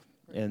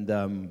 And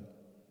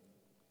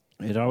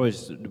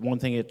one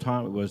thing it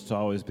taught me was to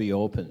always be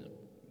open.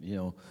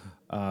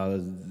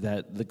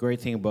 That the great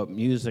thing about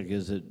music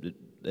is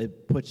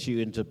it puts you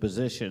into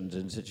positions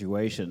and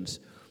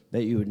situations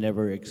that you would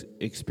never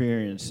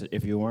experience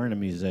if you weren't a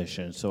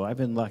musician. So I've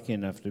been lucky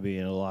enough to be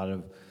in a lot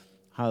of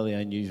highly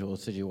unusual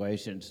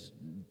situations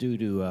due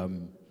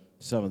to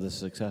some of the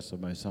success of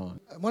my song.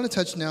 I want to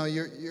touch now,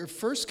 your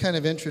first kind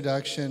of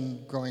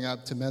introduction growing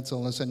up to mental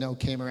illness, I know,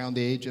 came around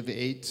the age of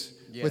 8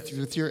 Yes.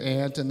 with your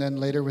aunt, and then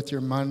later with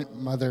your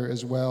mother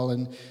as well.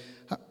 And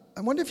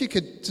I wonder if you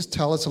could just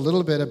tell us a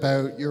little bit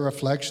about your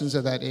reflections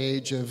at that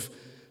age of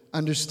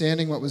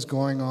understanding what was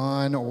going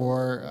on,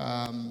 or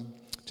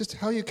just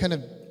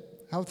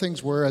how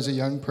things were as a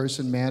young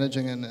person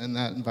managing in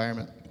that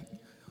environment.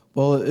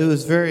 Well, it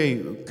was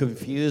very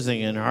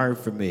confusing and hard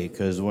for me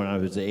because when I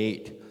was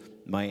 8,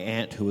 my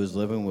aunt who was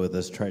living with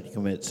us tried to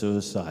commit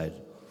suicide.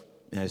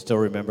 And I still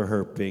remember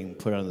her being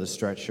put on the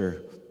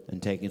stretcher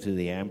and taken to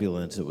the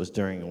ambulance. It was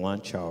during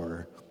lunch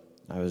hour.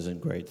 I was in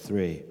grade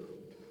 3.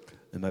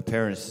 And my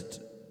parents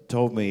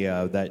told me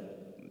that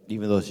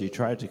even though she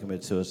tried to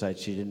commit suicide,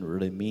 she didn't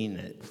really mean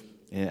it.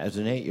 And as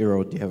an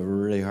 8-year-old, you have a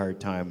really hard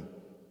time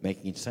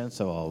making sense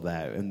of all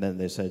that. And then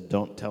they said,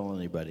 don't tell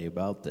anybody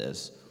about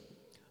this.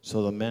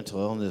 So the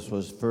mental illness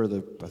was further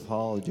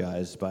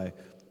pathologized by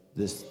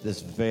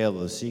this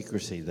veil of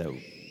secrecy, that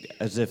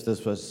as if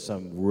this was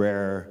some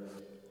rare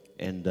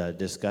and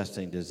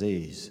disgusting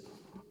disease.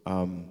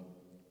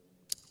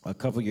 A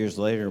couple years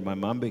later, my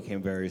mom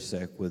became very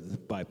sick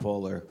with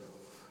bipolar.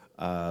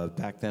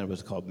 Back then it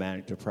was called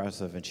manic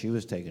depressive, and she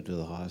was taken to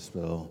the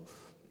hospital.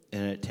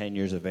 And at 10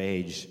 years of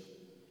age,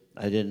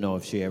 I didn't know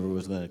if she ever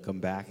was going to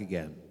come back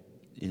again.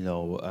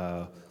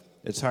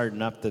 it's hard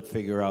enough to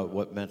figure out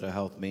what mental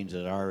health means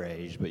at our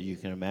age, but you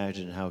can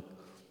imagine how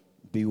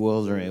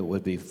bewildering it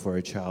would be for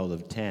a child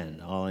of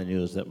 10. All I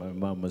knew is that my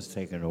mom was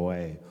taken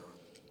away.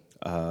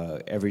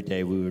 Every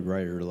day we would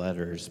write her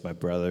letters, my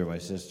brother, my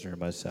sister, and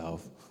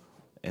myself.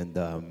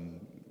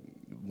 And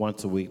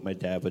once a week my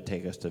dad would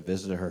take us to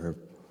visit her.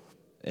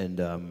 And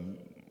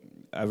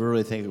I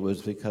really think it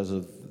was because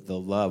of the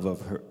love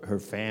of her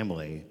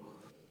family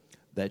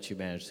that she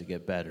managed to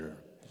get better.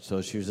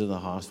 So she was in the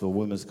hospital,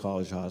 Women's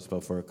College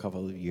Hospital, for a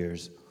couple of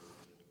years,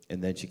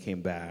 and then she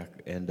came back.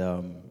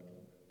 And,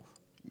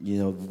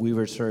 we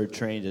were sort of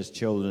trained as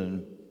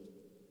children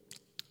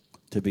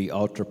to be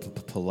ultra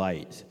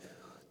polite,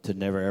 to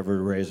never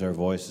ever raise our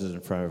voices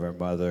in front of our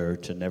mother,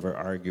 to never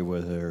argue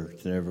with her,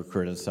 to never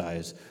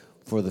criticize,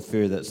 for the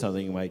fear that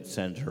something might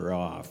send her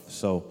off.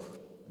 So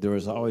there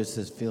was always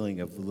this feeling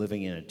of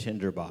living in a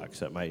tinderbox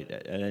that might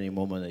at any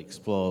moment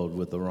explode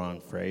with the wrong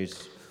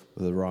phrase,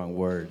 with the wrong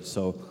words.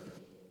 So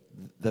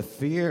the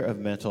fear of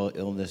mental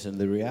illness and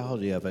the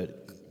reality of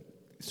it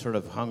sort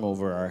of hung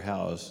over our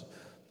house.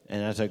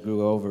 And as I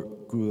grew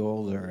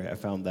older, I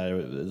found that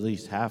at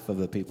least half of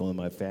the people in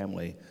my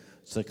family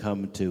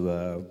succumbed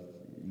to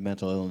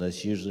mental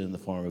illness, usually in the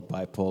form of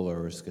bipolar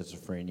or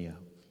schizophrenia.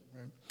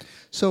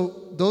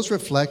 So those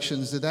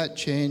reflections, did that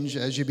change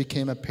as you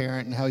became a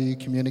parent and how you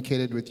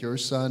communicated with your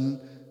son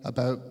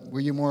about, were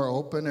you more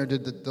open, or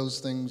did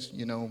those things,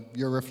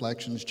 your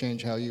reflections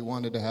change how you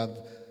wanted to have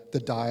the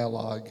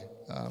dialogue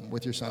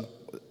with your son?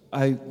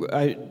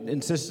 I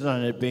insisted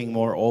on it being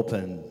more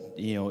open,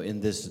 in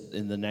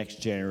the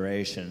next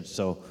generation.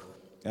 So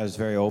I was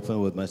very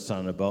open with my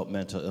son about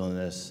mental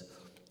illness,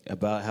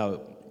 about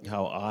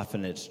how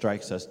often it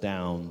strikes us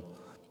down,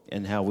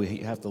 and how we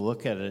have to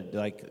look at it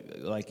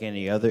like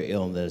any other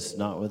illness,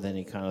 not with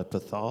any kind of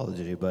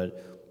pathology,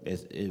 but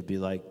it'd be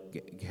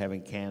like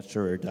having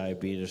cancer or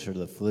diabetes or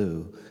the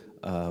flu.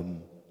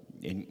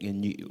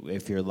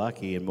 If you're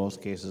lucky, in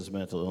most cases,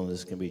 mental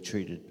illness can be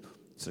treated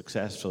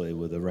successfully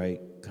with the right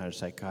kind of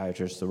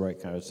psychiatrist, the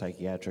right kind of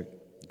psychiatric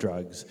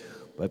drugs,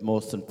 but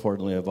most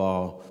importantly of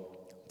all,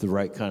 the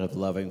right kind of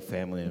loving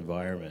family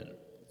environment.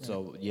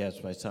 So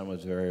yes, my son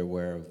was very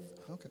aware of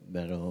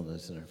mental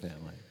illness in our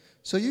family.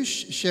 So you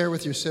share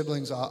with your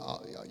siblings,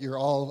 you're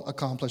all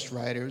accomplished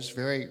writers,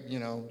 very,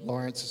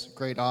 Lawrence,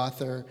 great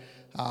author,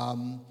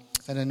 and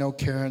I know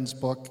Karen's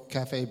book,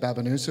 Cafe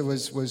Babinusa,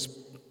 was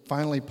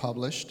finally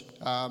published.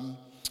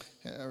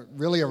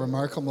 Really a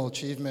remarkable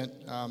achievement,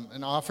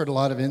 and offered a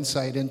lot of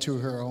insight into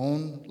her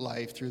own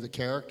life through the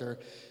character.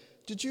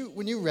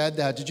 When you read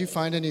that, did you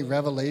find any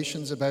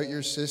revelations about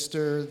your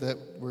sister that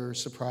were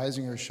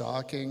surprising or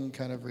shocking,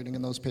 kind of reading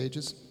in those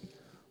pages?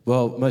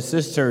 Well, my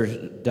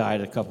sister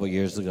died a couple of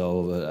years ago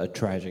of a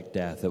tragic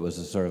death. It was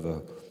a sort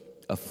of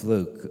a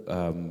fluke.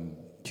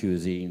 She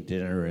was eating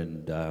dinner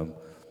and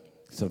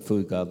some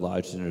food got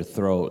lodged in her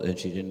throat, and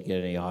she didn't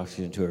get any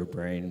oxygen to her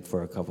brain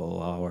for a couple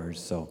of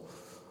hours. So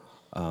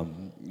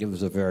it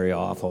was a very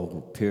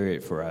awful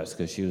period for us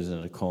because she was in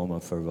a coma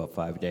for about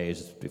 5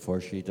 days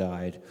before she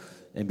died.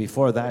 And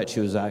before that, she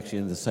was actually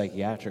in the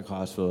psychiatric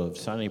hospital of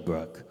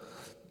Sunnybrook.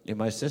 And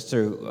my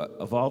sister,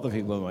 of all the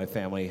people in my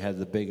family, had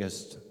the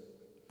biggest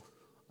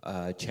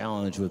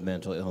challenge with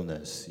mental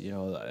illness.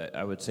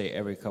 I would say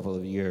every couple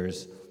of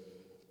years,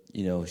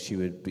 she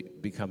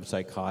would become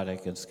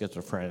psychotic and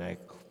schizophrenic,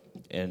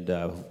 and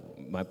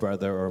my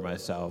brother or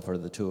myself or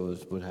the two of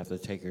us would have to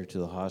take her to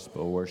the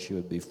hospital where she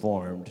would be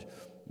formed,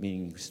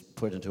 meaning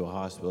put into a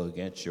hospital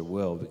against your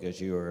will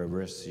because you were a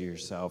risk to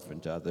yourself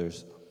and to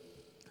others.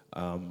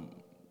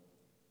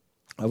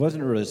 I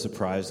wasn't really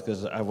surprised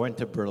because I went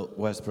to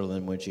West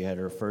Berlin when she had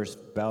her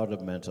first bout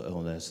of mental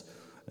illness,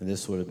 and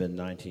this would have been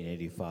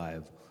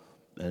 1985.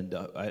 And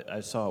I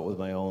saw it with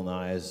my own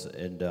eyes,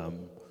 and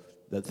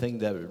the thing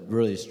that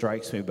really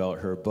strikes me about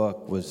her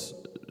book was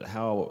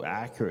how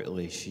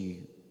accurately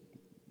she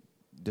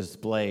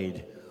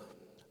displayed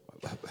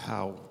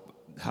how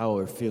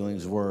her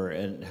feelings were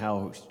and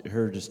how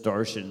her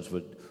distortions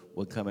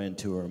would come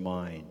into her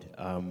mind.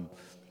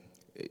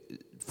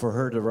 For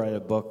her to write a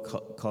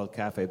book called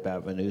Cafe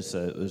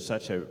Babinusa, it was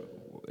such an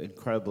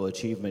incredible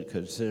achievement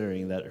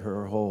considering that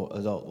her whole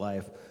adult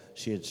life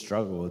she had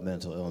struggled with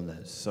mental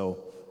illness.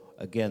 So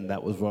again,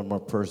 that was one more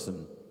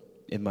person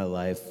in my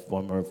life,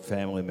 one more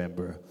family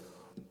member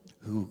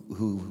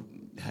who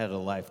had a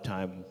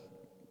lifetime,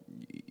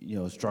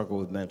 struggle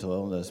with mental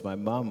illness. My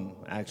mom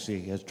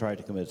actually has tried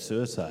to commit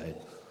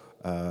suicide,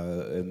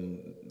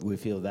 and we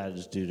feel that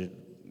is due to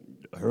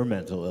her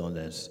mental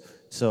illness.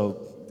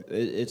 So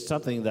it's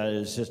something that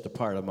is just a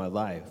part of my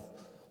life,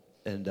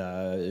 and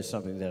it's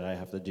something that I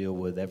have to deal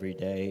with every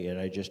day, and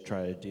I just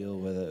try to deal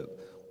with it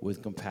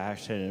with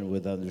compassion and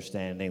with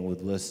understanding,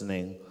 with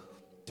listening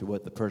to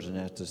what the person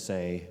has to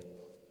say.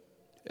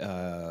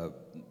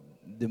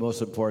 The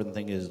most important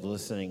thing is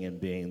listening and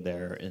being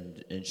there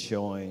and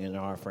showing and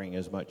offering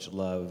as much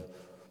love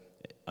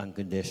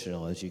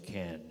unconditional as you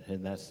can.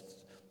 And that's,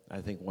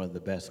 I think, one of the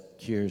best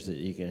cures that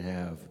you can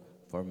have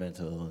for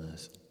mental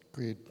illness.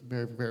 Agreed.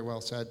 Very, very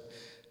well said.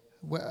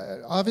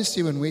 Well,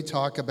 obviously, when we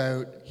talk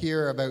about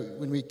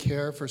when we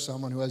care for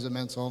someone who has a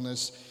mental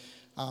illness,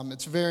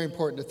 it's very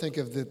important to think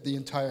of the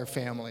entire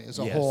family as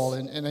a Yes. whole.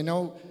 And I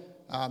know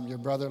your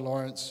brother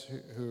Lawrence,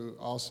 who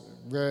also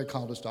very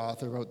accomplished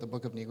author, wrote the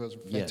Book of Negroes,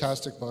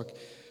 fantastic book,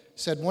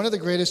 said one of the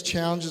greatest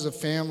challenges of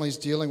families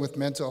dealing with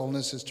mental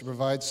illness is to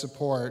provide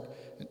support,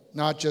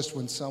 not just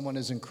when someone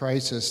is in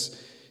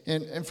crisis.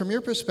 And from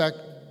your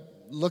perspective,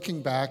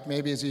 looking back,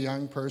 maybe as a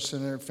young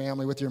person or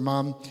family with your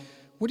mom,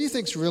 what do you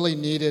think is really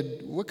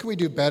needed? What can we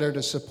do better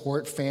to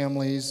support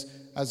families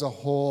as a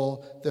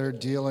whole that are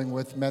dealing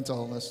with mental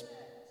illness?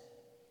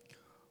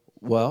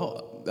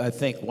 Well, I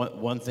think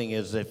one thing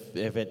is if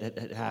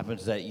it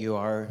happens that you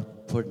are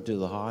put into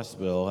the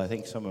hospital, I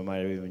think someone might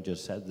have even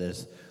just said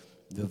this,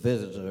 the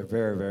visits are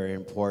very, very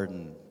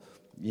important.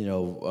 You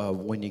know,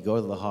 when you go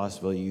to the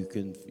hospital,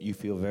 you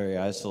feel very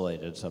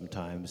isolated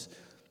sometimes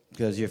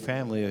because your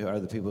family are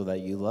the people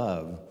that you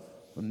love.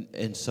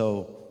 And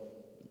so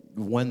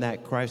when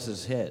that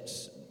crisis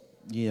hits,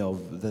 you know,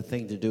 the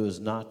thing to do is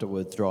not to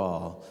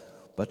withdraw,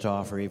 but to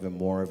offer even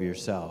more of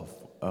yourself.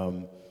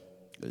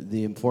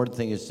 The important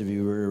thing is to be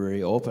very,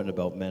 very open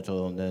about mental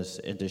illness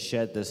and to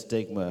shed the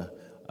stigma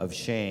of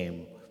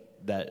shame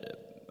that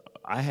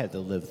I had to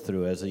live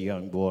through as a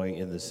young boy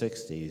in the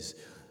 60s,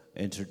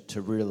 and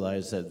to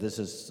realize that this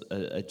is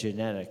a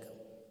genetic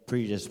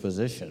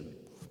predisposition,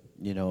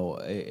 you know,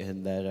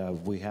 and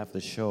that we have to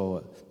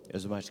show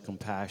as much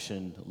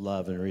compassion,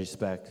 love, and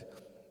respect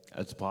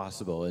as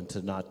possible, and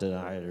to not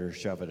deny it or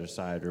shove it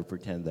aside or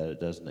pretend that it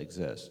doesn't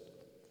exist.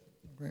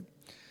 Great.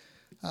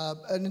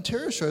 An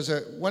Ontario shows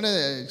that one of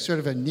the sort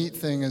of a neat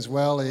thing as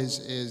well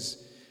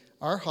is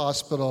our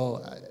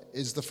hospital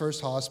is the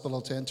first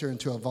hospital to enter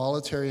into a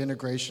voluntary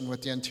integration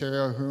with the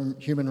Ontario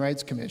Human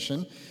Rights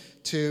Commission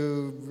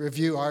to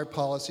review our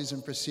policies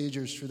and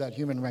procedures through that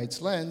human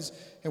rights lens.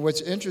 And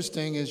what's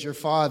interesting is your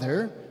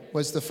father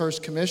was the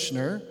first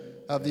commissioner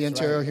of the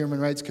Ontario Human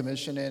Rights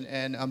Commission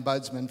and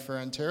ombudsman for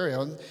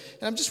Ontario. And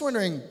I'm just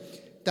wondering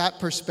that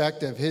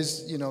perspective,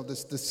 his, you know,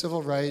 the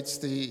civil rights,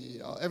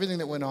 everything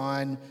that went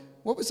on.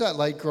 What was that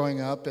like growing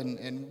up,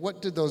 and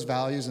what did those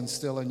values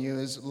instill in you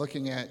as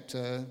looking at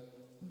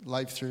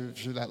life through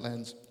that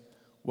lens?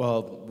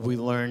 Well, we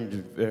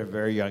learned at a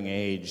very young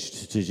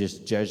age to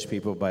just judge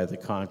people by the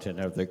content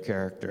of their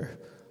character,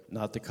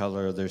 not the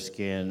color of their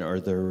skin or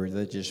their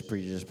religious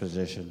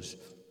predispositions,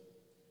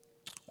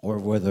 or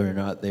whether or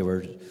not they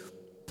were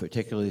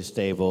particularly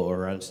stable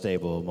or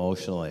unstable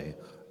emotionally.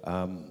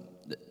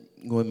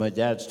 When my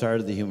dad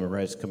started the Human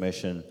Rights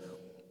Commission,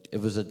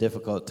 it was a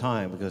difficult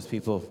time because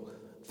people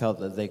felt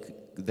that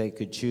they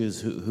could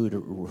choose who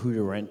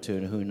to rent to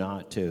and who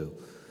not to.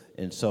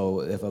 And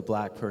so if a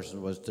black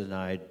person was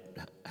denied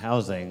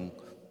housing,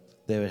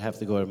 they would have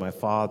to go to my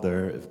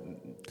father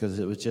because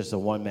it was just a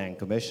one-man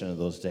commission in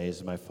those days.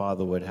 And my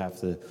father would have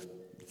to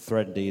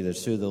threaten to either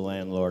sue the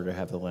landlord or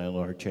have the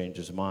landlord change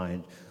his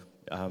mind.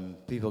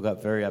 People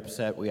got very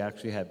upset. We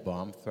actually had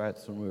bomb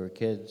threats when we were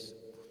kids.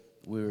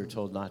 We were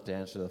told not to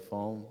answer the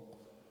phone.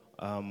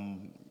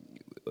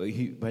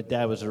 My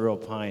dad was a real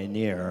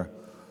pioneer.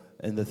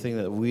 And the thing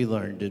that we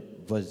learned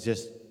was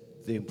just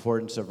the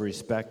importance of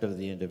respect of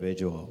the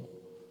individual,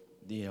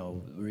 you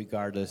know,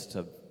 regardless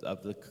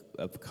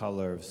of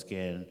color of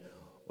skin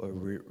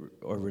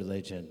or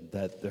religion.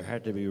 That there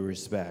had to be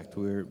respect.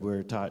 We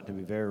were taught to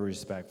be very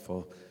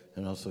respectful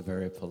and also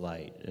very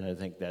polite, and I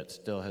think that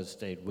still has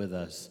stayed with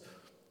us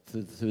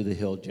through the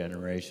Hill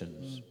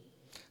generations.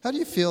 How do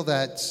you feel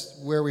that's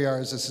where we are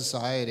as a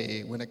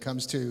society when it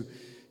comes to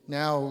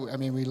now? I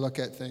mean, we look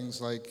at things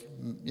like,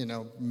 you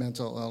know,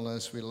 mental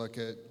illness. We look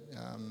at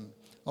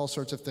all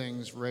sorts of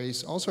things,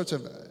 race, all sorts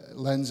of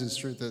lenses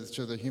through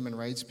the human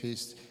rights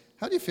piece.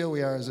 How do you feel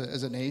we are as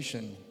a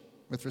nation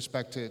with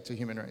respect to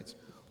human rights?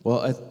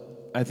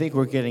 Well, I think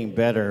we're getting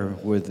better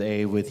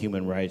with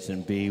human rights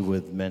and B,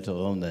 with mental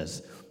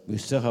illness. We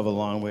still have a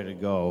long way to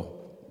go,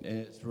 and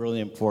it's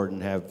really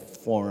important to have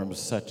forums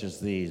such as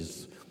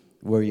these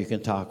where you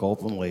can talk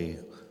openly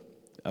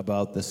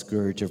about the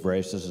scourge of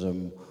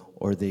racism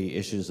or the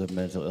issues of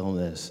mental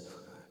illness,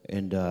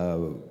 and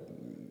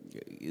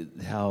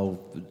how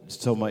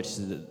so much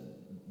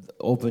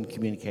open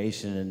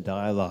communication and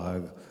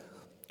dialogue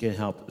can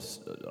help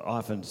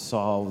often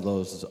solve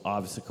those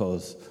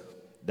obstacles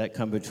that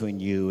come between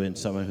you and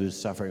someone who's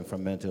suffering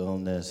from mental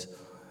illness.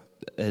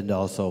 And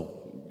also,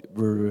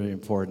 really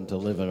important to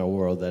live in a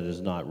world that is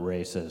not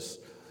racist,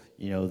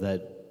 you know,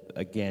 that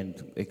again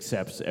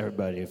accepts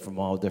everybody from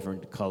all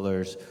different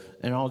colors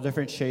and all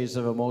different shades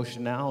of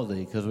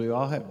emotionality, because we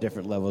all have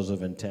different levels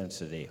of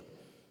intensity,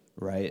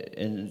 right?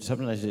 And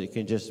sometimes it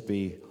can just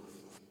be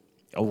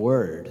a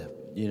word,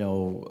 you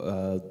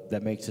know,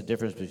 that makes a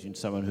difference between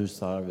someone who's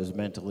thought of as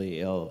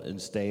mentally ill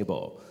and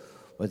stable.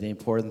 But the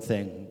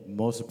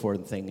most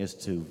important thing is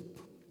to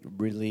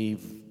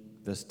relieve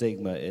the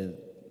stigma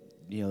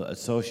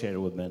associated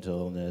with mental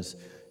illness,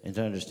 and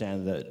to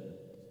understand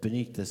that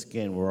beneath the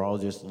skin, we're all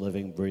just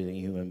living, breathing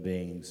human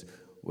beings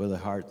with a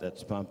heart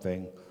that's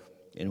pumping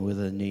and with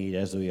a need,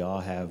 as we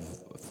all have,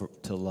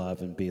 to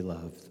love and be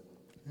loved.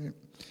 Right.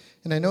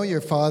 And I know your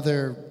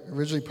father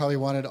originally probably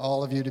wanted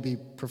all of you to be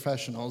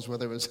professionals,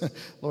 whether it was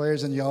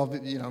lawyers and you all,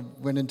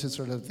 went into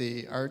sort of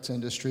the arts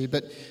industry.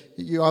 But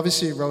you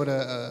obviously wrote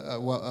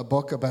a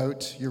book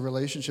about your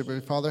relationship with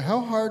your father. How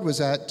hard was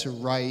that to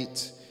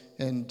write,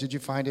 and did you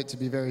find it to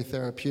be very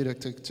therapeutic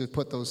to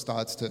put those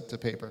thoughts to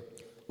paper?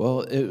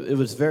 Well, it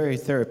was very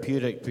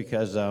therapeutic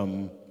because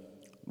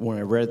when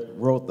I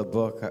wrote the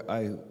book,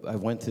 I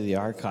went to the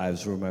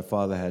archives where my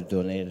father had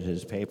donated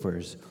his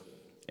papers,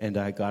 and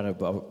I got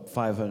about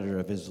 500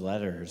 of his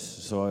letters.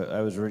 So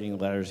I was reading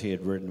letters he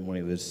had written when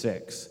he was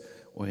 6,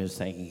 when he was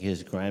thanking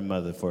his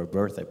grandmother for a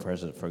birthday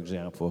present, for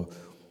example.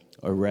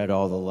 I read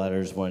all the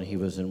letters when he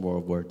was in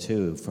World War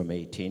II, from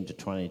 18 to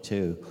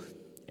 22.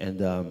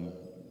 And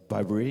by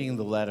reading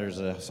the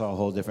letters, I saw a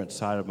whole different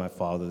side of my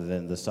father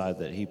than the side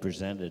that he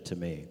presented to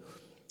me.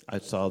 I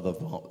saw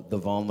the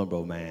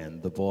vulnerable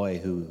man, the boy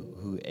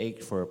who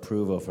ached for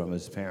approval from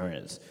his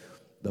parents,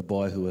 the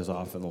boy who was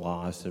often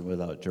lost and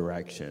without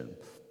direction.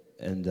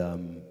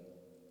 And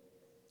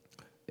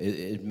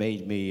it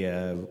made me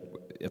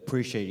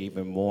appreciate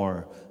even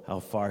more how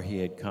far he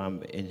had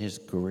come in his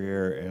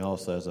career and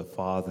also as a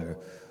father,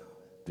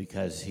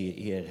 because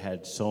he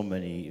had so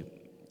many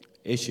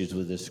issues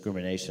with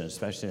discrimination,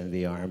 especially in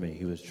the Army.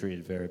 He was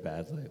treated very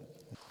badly.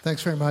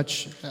 Thanks very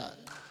much.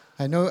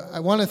 I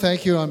want to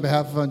thank you on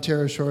behalf of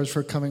Ontario Shores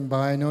for coming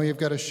by. I know you've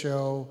got a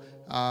show.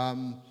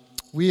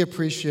 We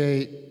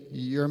appreciate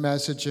your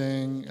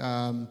messaging,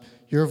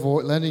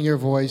 lending your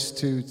voice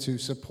to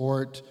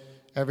support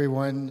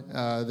everyone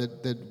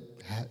that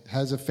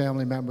has a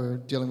family member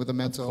dealing with a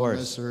mental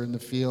illness or in the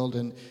field.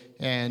 And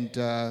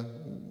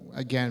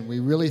again, we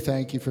really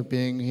thank you for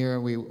being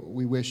here. We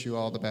wish you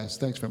all the best.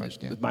 Thanks very much,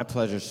 Dan. It's my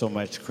pleasure so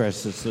much,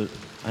 Chris. It's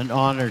an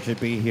honor to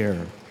be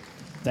here.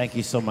 Thank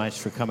you so much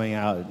for coming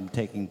out and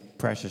taking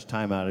precious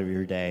time out of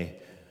your day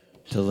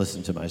to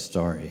listen to my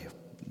story.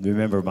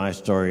 Remember, my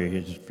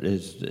story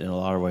is in a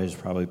lot of ways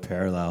probably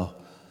parallel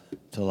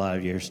to a lot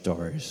of your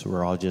stories.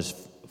 We're all just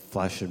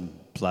flesh and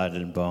blood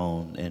and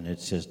bone, and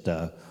it's just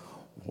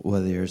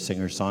whether you're a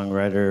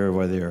singer-songwriter,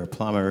 whether you're a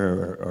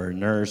plumber or a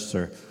nurse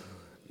or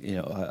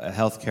a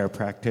healthcare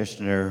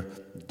practitioner,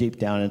 deep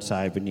down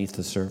inside, beneath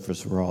the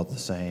surface, we're all the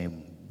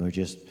same. We're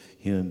just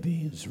human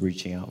beings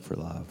reaching out for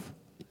love.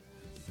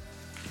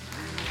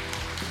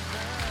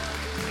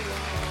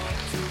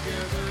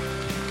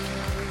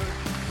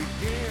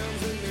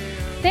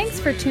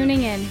 Thanks for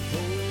tuning in.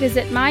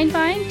 Visit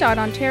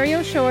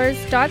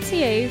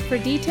mindvine.ontarioshores.ca for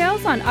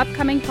details on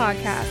upcoming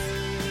podcasts.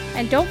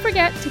 And don't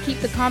forget to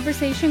keep the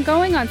conversation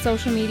going on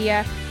social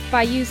media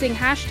by using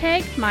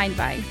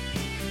 #MindVine.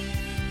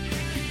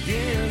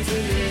 Begins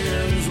and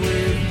ends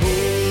with